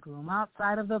the bedroom,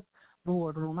 outside of the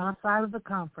boardroom, outside of the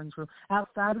conference room,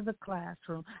 outside of the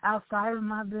classroom, outside of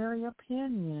my very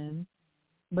opinion,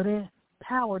 but it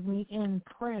empowered me in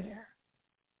prayer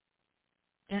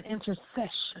and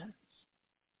intercession.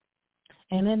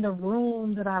 And in the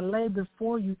room that I lay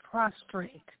before you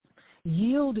prostrate,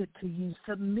 yielded to you,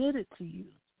 submitted to you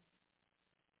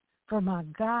for my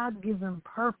God-given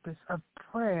purpose of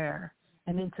prayer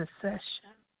and intercession.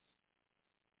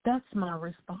 That's my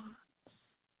response.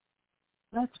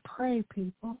 Let's pray,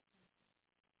 people.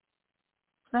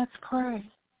 Let's pray.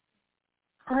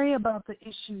 Pray about the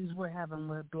issues we're having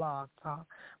with Blog Talk.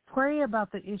 Pray about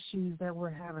the issues that we're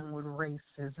having with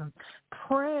racism.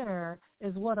 Prayer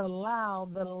is what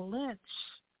allowed the lynch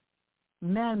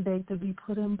mandate to be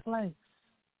put in place.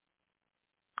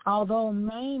 Although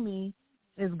Mamie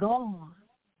is gone,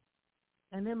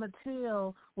 and Emmett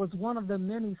Till was one of the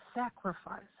many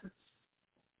sacrifices,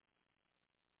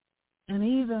 and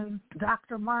even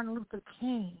Dr. Martin Luther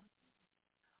King,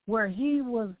 where he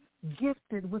was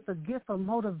gifted with a gift of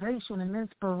motivation and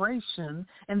inspiration,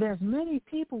 and there's many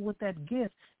people with that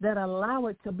gift that allow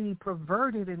it to be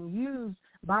perverted and used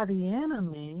by the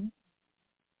enemy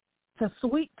to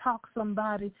sweet talk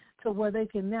somebody to where they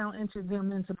can now enter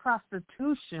them into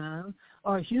prostitution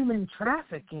or human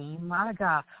trafficking, my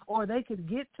God, or they could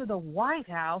get to the White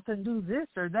House and do this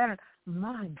or that,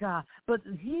 my God. But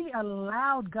he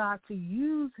allowed God to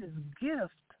use his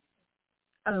gift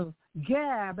of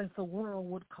gab, as the world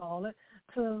would call it,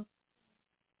 to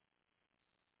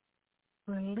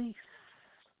release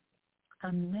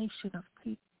a nation of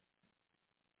people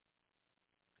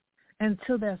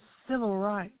into their civil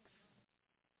rights.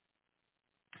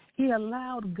 He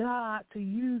allowed God to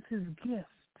use his gift.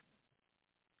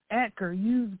 Edgar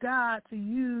used God to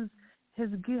use his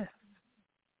gift.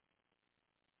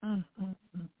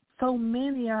 So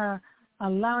many are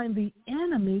allowing the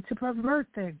enemy to pervert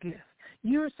their gift.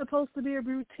 You're supposed to be a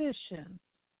beautician,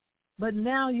 but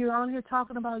now you're on here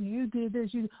talking about you did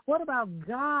this. What about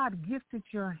God gifted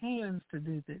your hands to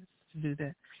do this, to do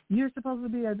that? You're supposed to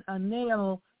be a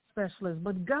nail specialist,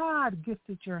 but God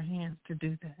gifted your hands to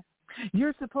do that.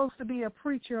 You're supposed to be a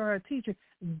preacher or a teacher.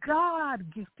 God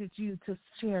gifted you to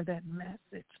share that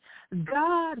message.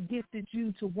 God gifted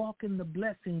you to walk in the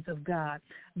blessings of God.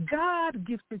 God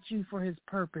gifted you for his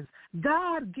purpose.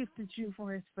 God gifted you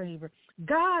for his favor.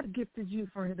 God gifted you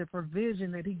for the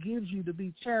provision that he gives you to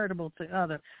be charitable to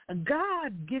others.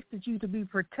 God gifted you to be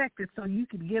protected so you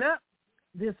could get up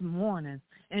this morning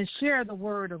and share the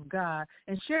word of God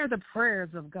and share the prayers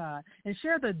of God and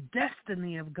share the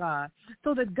destiny of God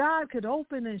so that God could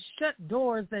open and shut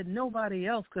doors that nobody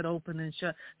else could open and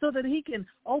shut, so that he can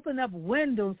open up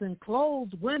windows and close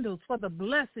windows for the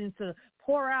blessings to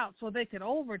pour out so they could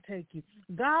overtake you.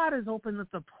 God has opened up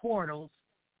the portals.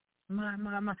 My.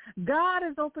 God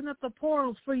has opened up the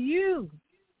portals for you,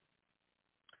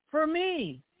 for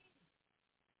me.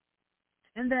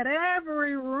 And that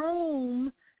every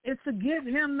room is to give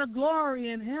him the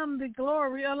glory and him the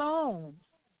glory alone.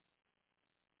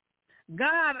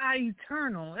 God, our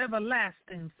eternal,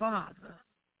 everlasting Father.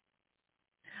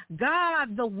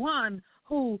 God, the one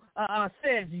who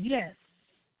says yes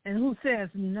and who says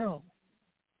no.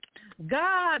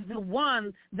 God, the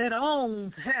one that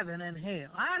owns heaven and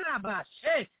hell.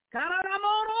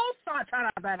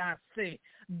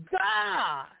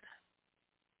 God,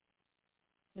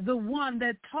 the one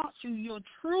that taught you your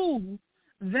true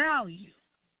value.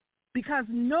 Because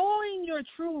knowing your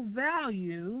true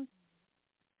value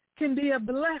can be a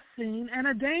blessing and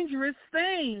a dangerous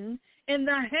thing in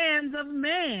the hands of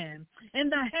man, in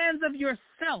the hands of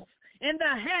yourself, in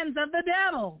the hands of the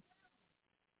devil.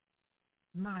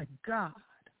 My God.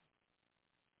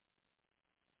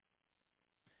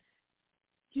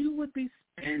 You would be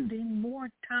spending more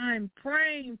time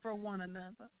praying for one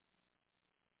another,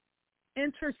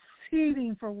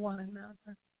 interceding for one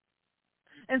another,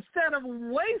 instead of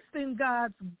wasting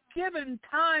God's given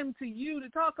time to you to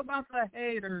talk about the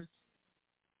haters.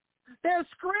 There's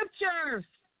scriptures.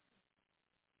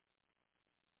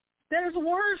 There's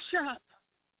worship.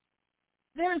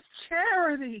 There's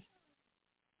charity.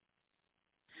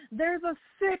 There's a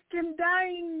sick and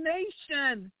dying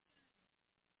nation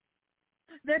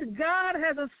that God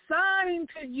has assigned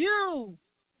to you.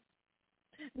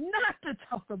 Not to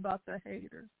talk about the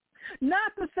haters.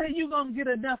 Not to say you're going to get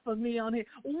enough of me on here.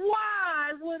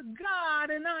 Why would God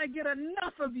and I get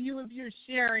enough of you if you're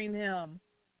sharing him?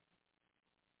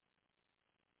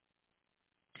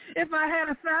 If I had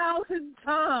 1,000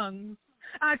 tongues,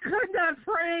 I could not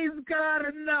praise God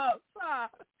enough.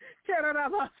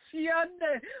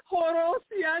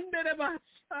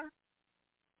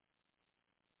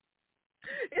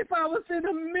 If I was in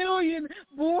 1,000,000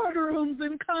 boardrooms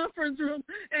and conference rooms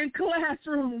and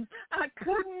classrooms, I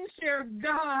couldn't share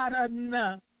God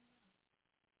enough.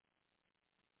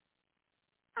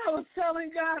 I was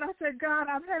telling God, I said, God,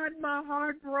 I've had my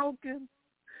heart broken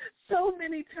so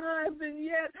many times, and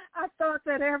yet I thought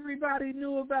that everybody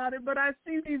knew about it. But I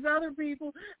see these other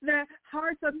people that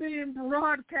hearts are being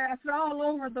broadcast all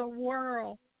over the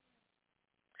world,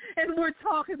 and we're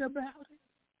talking about it.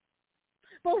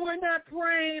 But we're not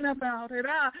praying about it.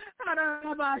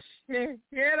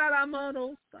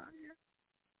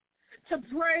 To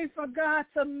pray for God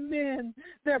to mend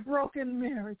their broken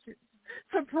marriages.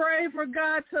 To pray for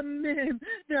God to mend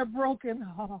their broken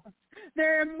hearts.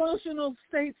 Their emotional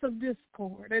states of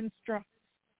discord and strife.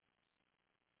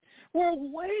 We're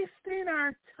wasting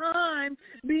our time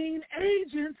being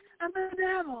agents of the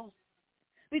devil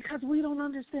because we don't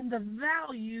understand the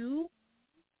value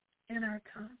in our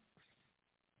time.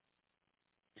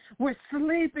 We're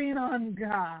sleeping on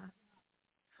God.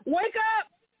 Wake up!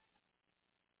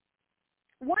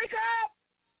 Wake up!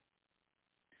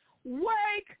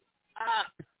 Wake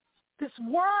up! This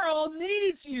world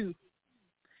needs you.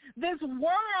 This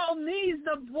world needs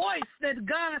the voice that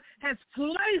God has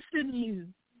placed in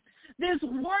you. This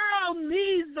world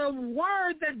needs the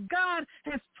word that God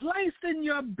has placed in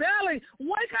your belly.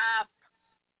 Wake up!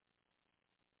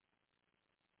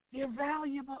 You're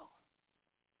valuable.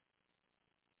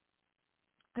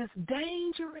 This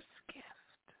dangerous gift,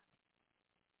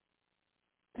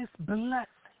 this blessing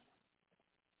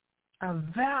of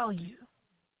value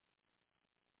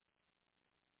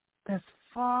that's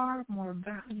far more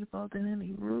valuable than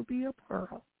any ruby or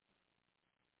pearl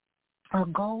or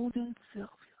gold and silver,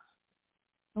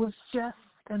 was just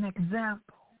an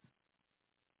example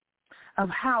of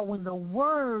how when the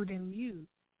word in you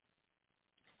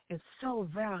is so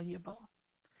valuable,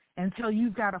 until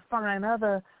you've got to find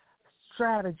other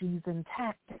strategies and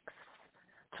tactics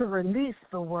to release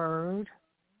the word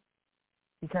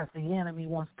because the enemy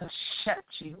wants to shut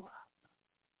you up.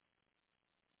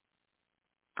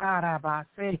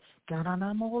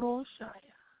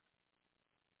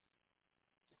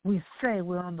 We say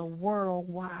we're on the World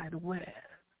Wide Web.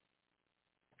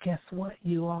 Guess what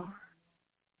you are?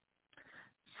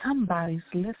 Somebody's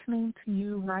listening to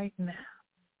you right now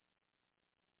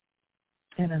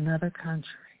in another country,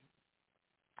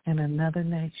 in another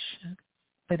nation,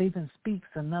 that even speaks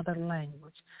another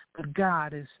language, but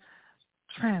God is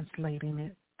translating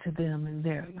it to them in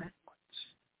their language.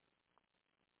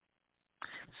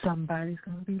 Somebody's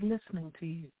going to be listening to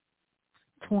you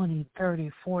 20, 30,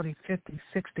 40, 50,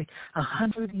 60,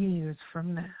 100 years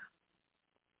from now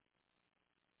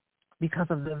because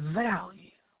of the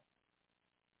value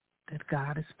that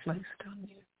God has placed on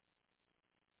you.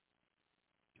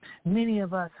 Many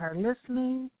of us are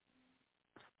listening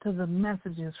to the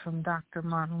messages from Dr.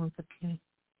 Martin Luther King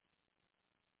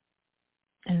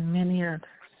and many others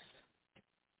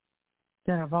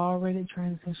that have already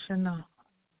transitioned on.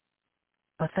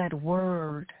 But that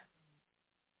word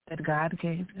that God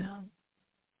gave them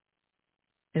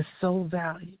is so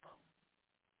valuable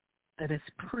that it's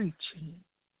preaching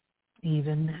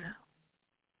even now.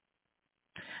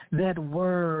 That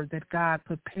word that God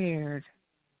prepared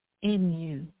in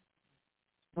you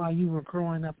while you were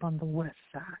growing up on the west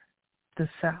side, the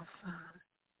south side,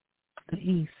 the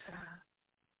east side,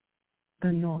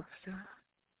 the north side.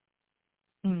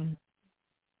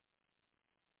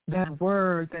 That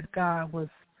word that God was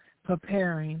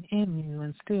preparing in you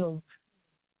and still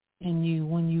in you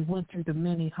when you went through the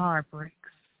many heartbreaks,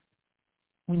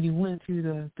 when you went through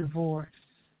the divorce,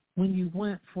 when you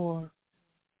went for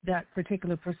that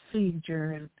particular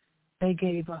procedure and they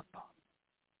gave up on,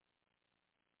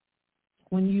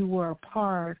 when you were a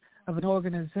part of an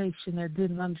organization that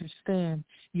didn't understand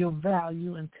your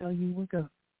value until you would go.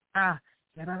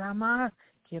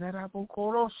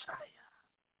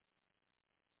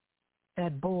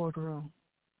 That boardroom,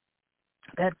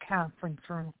 that conference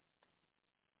room,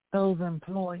 those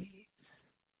employees,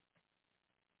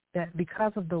 that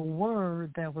because of the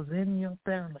word that was in your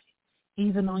belly,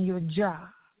 even on your job,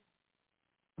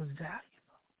 was valuable.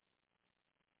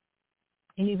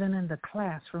 Even in the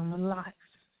classroom of life,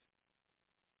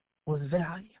 was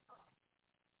valuable.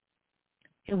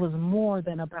 It was more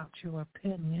than about your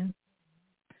opinion.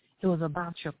 It was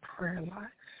about your prayer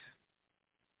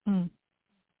life.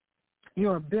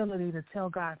 Your ability to tell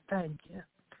God thank you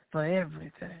for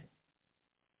everything.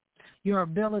 Your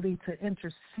ability to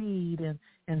intercede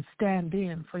and stand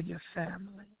in for your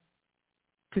family,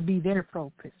 to be their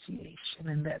propitiation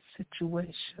in that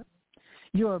situation.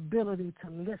 Your ability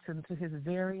to listen to his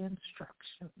very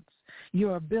instructions.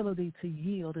 Your ability to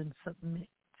yield and submit.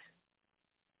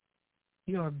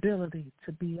 Your ability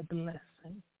to be a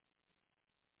blessing.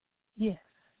 Yes,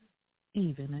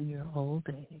 even in your old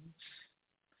age.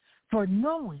 For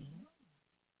knowing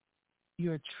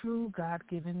your true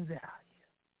God-given value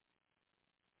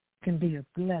can be a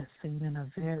blessing and a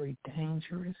very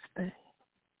dangerous thing.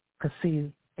 Because,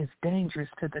 see, it's dangerous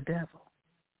to the devil.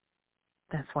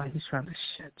 That's why he's trying to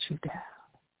shut you down.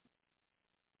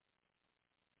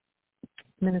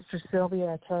 Minister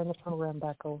Sylvia, I turn the program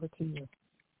back over to you.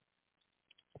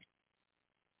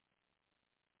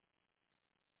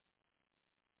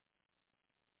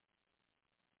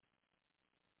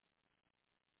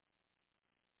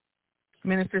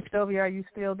 Minister Sylvia, are you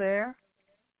still there?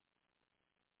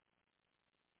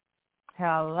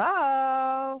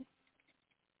 Hello?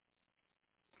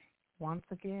 Once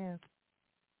again,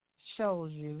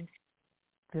 shows you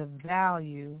the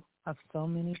value of so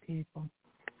many people.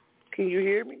 Can you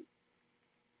hear me?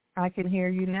 I can hear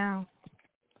you now.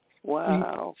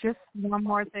 Wow. Just one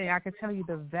more thing. I can tell you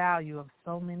the value of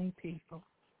so many people.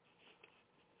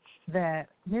 That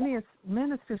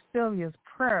Minister Sylvia's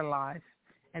prayer life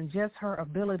and just her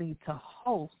ability to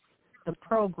host the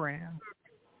program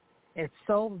is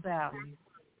so valued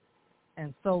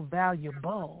and so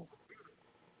valuable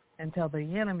until the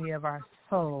enemy of our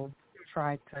soul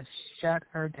tried to shut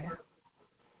her down.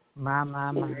 My.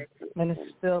 Minister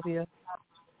Sylvia,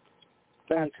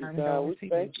 thank you, God. We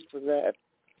thank you for that.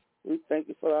 We thank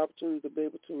you for the opportunity to be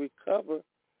able to recover,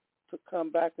 to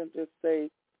come back and just say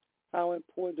how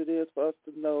important it is for us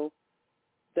to know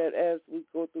that as we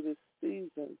go through this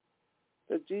season,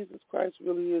 that Jesus Christ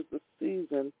really is the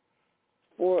season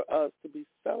for us to be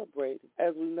celebrated.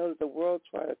 As we know that the world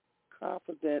tries to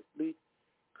confidently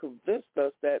convince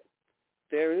us that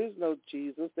there is no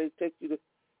Jesus. They take you to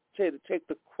take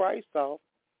the Christ off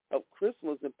of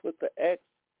Christmas and put the X.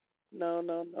 No.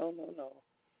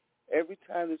 Every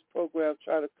time this program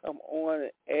tries to come on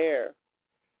and air,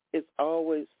 it's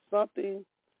always something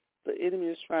the enemy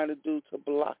is trying to do to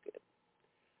block it.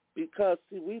 Because,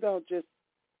 see, we don't just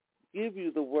give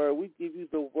you the word. We give you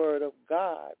the word of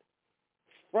God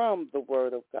from the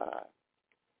word of God.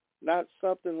 Not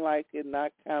something like it,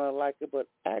 not kind of like it, but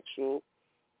actual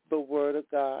the word of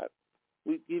God.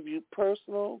 We give give you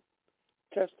personal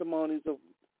testimonies of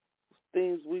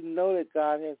things we know that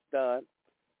God has done,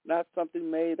 not something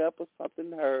made up or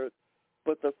something heard,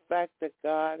 but the fact that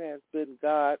God has been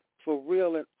God for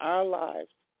real in our lives.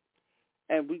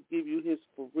 And we give you his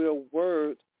for real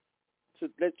word to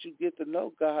let you get to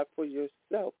know God for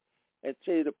yourself and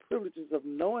tell you the privileges of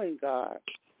knowing God.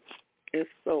 It's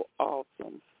so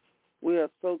awesome. We are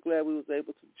so glad we was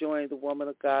able to join the woman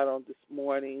of God on this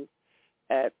morning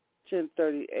at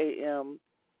 10:30 a.m.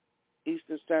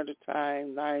 Eastern Standard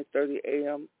Time, 9:30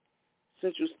 a.m.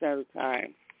 Central Standard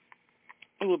Time.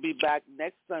 We will be back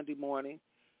next Sunday morning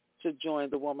to join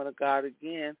the woman of God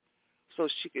again so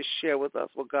she can share with us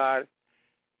what God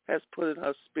has put in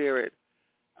her spirit.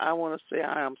 I want to say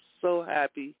I am so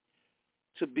happy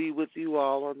to be with you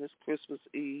all on this Christmas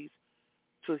Eve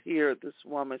to hear this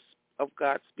woman of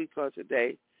God speak on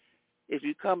today. If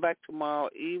you come back tomorrow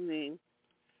evening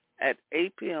at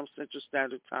 8 p.m. Central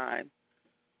Standard Time,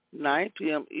 9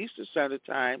 p.m. Eastern Standard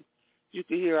Time, you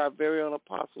can hear our very own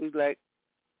apostle-elect.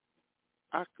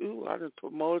 I just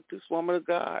promoted this woman of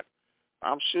God.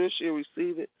 I'm sure she'll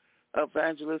receive it.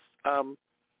 Evangelist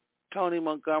Tony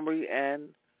Montgomery and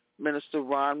Minister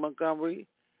Ron Montgomery.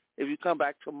 If you come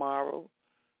back tomorrow,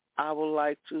 I would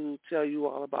like to tell you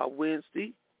all about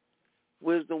Wednesday,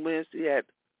 Wisdom Wednesday at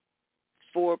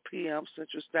 4 p.m.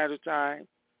 Central Standard Time,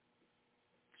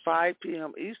 5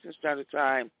 p.m. Eastern Standard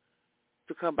Time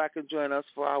to come back and join us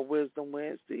for our Wisdom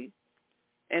Wednesday.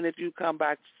 And if you come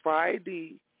back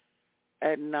Friday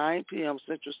at 9 p.m.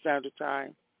 Central Standard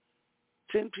Time,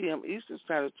 10 p.m. Eastern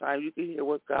Standard Time, you can hear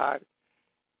what God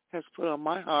has put on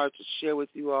my heart to share with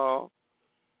you all.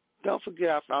 Don't forget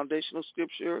our foundational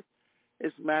scripture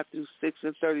is Matthew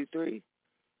 6:33.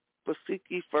 But seek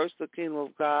ye first the kingdom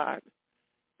of God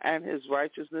and his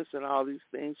righteousness, and all these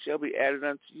things shall be added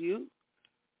unto you.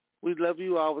 We love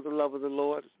you all with the love of the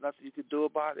Lord. There's nothing you can do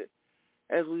about it.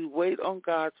 As we wait on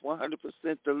God's 100%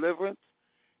 deliverance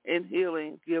and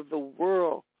healing, give the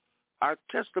world our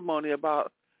testimony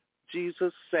about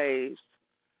Jesus saves.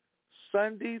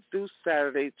 Sunday through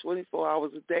Saturday, 24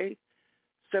 hours a day,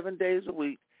 7 days a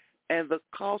week, and the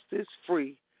cost is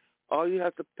free. All you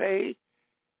have to pay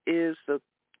is the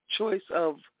choice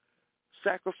of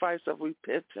sacrifice of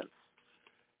repentance.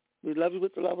 We love you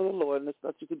with the love of the Lord, and there's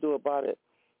nothing you can do about it.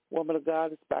 Woman of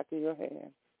God, it's back in your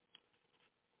hands.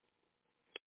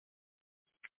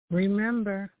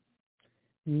 Remember,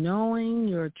 knowing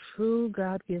your true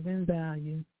God-given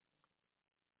value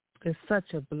is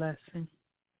such a blessing,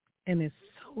 and it's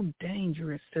so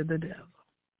dangerous to the devil.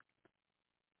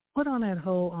 Put on that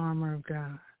whole armor of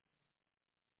God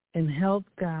and help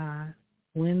God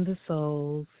win the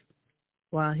souls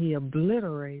while he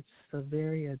obliterates the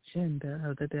very agenda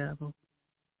of the devil.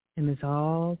 And it's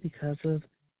all because of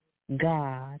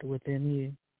God within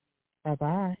you.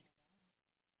 Bye-bye.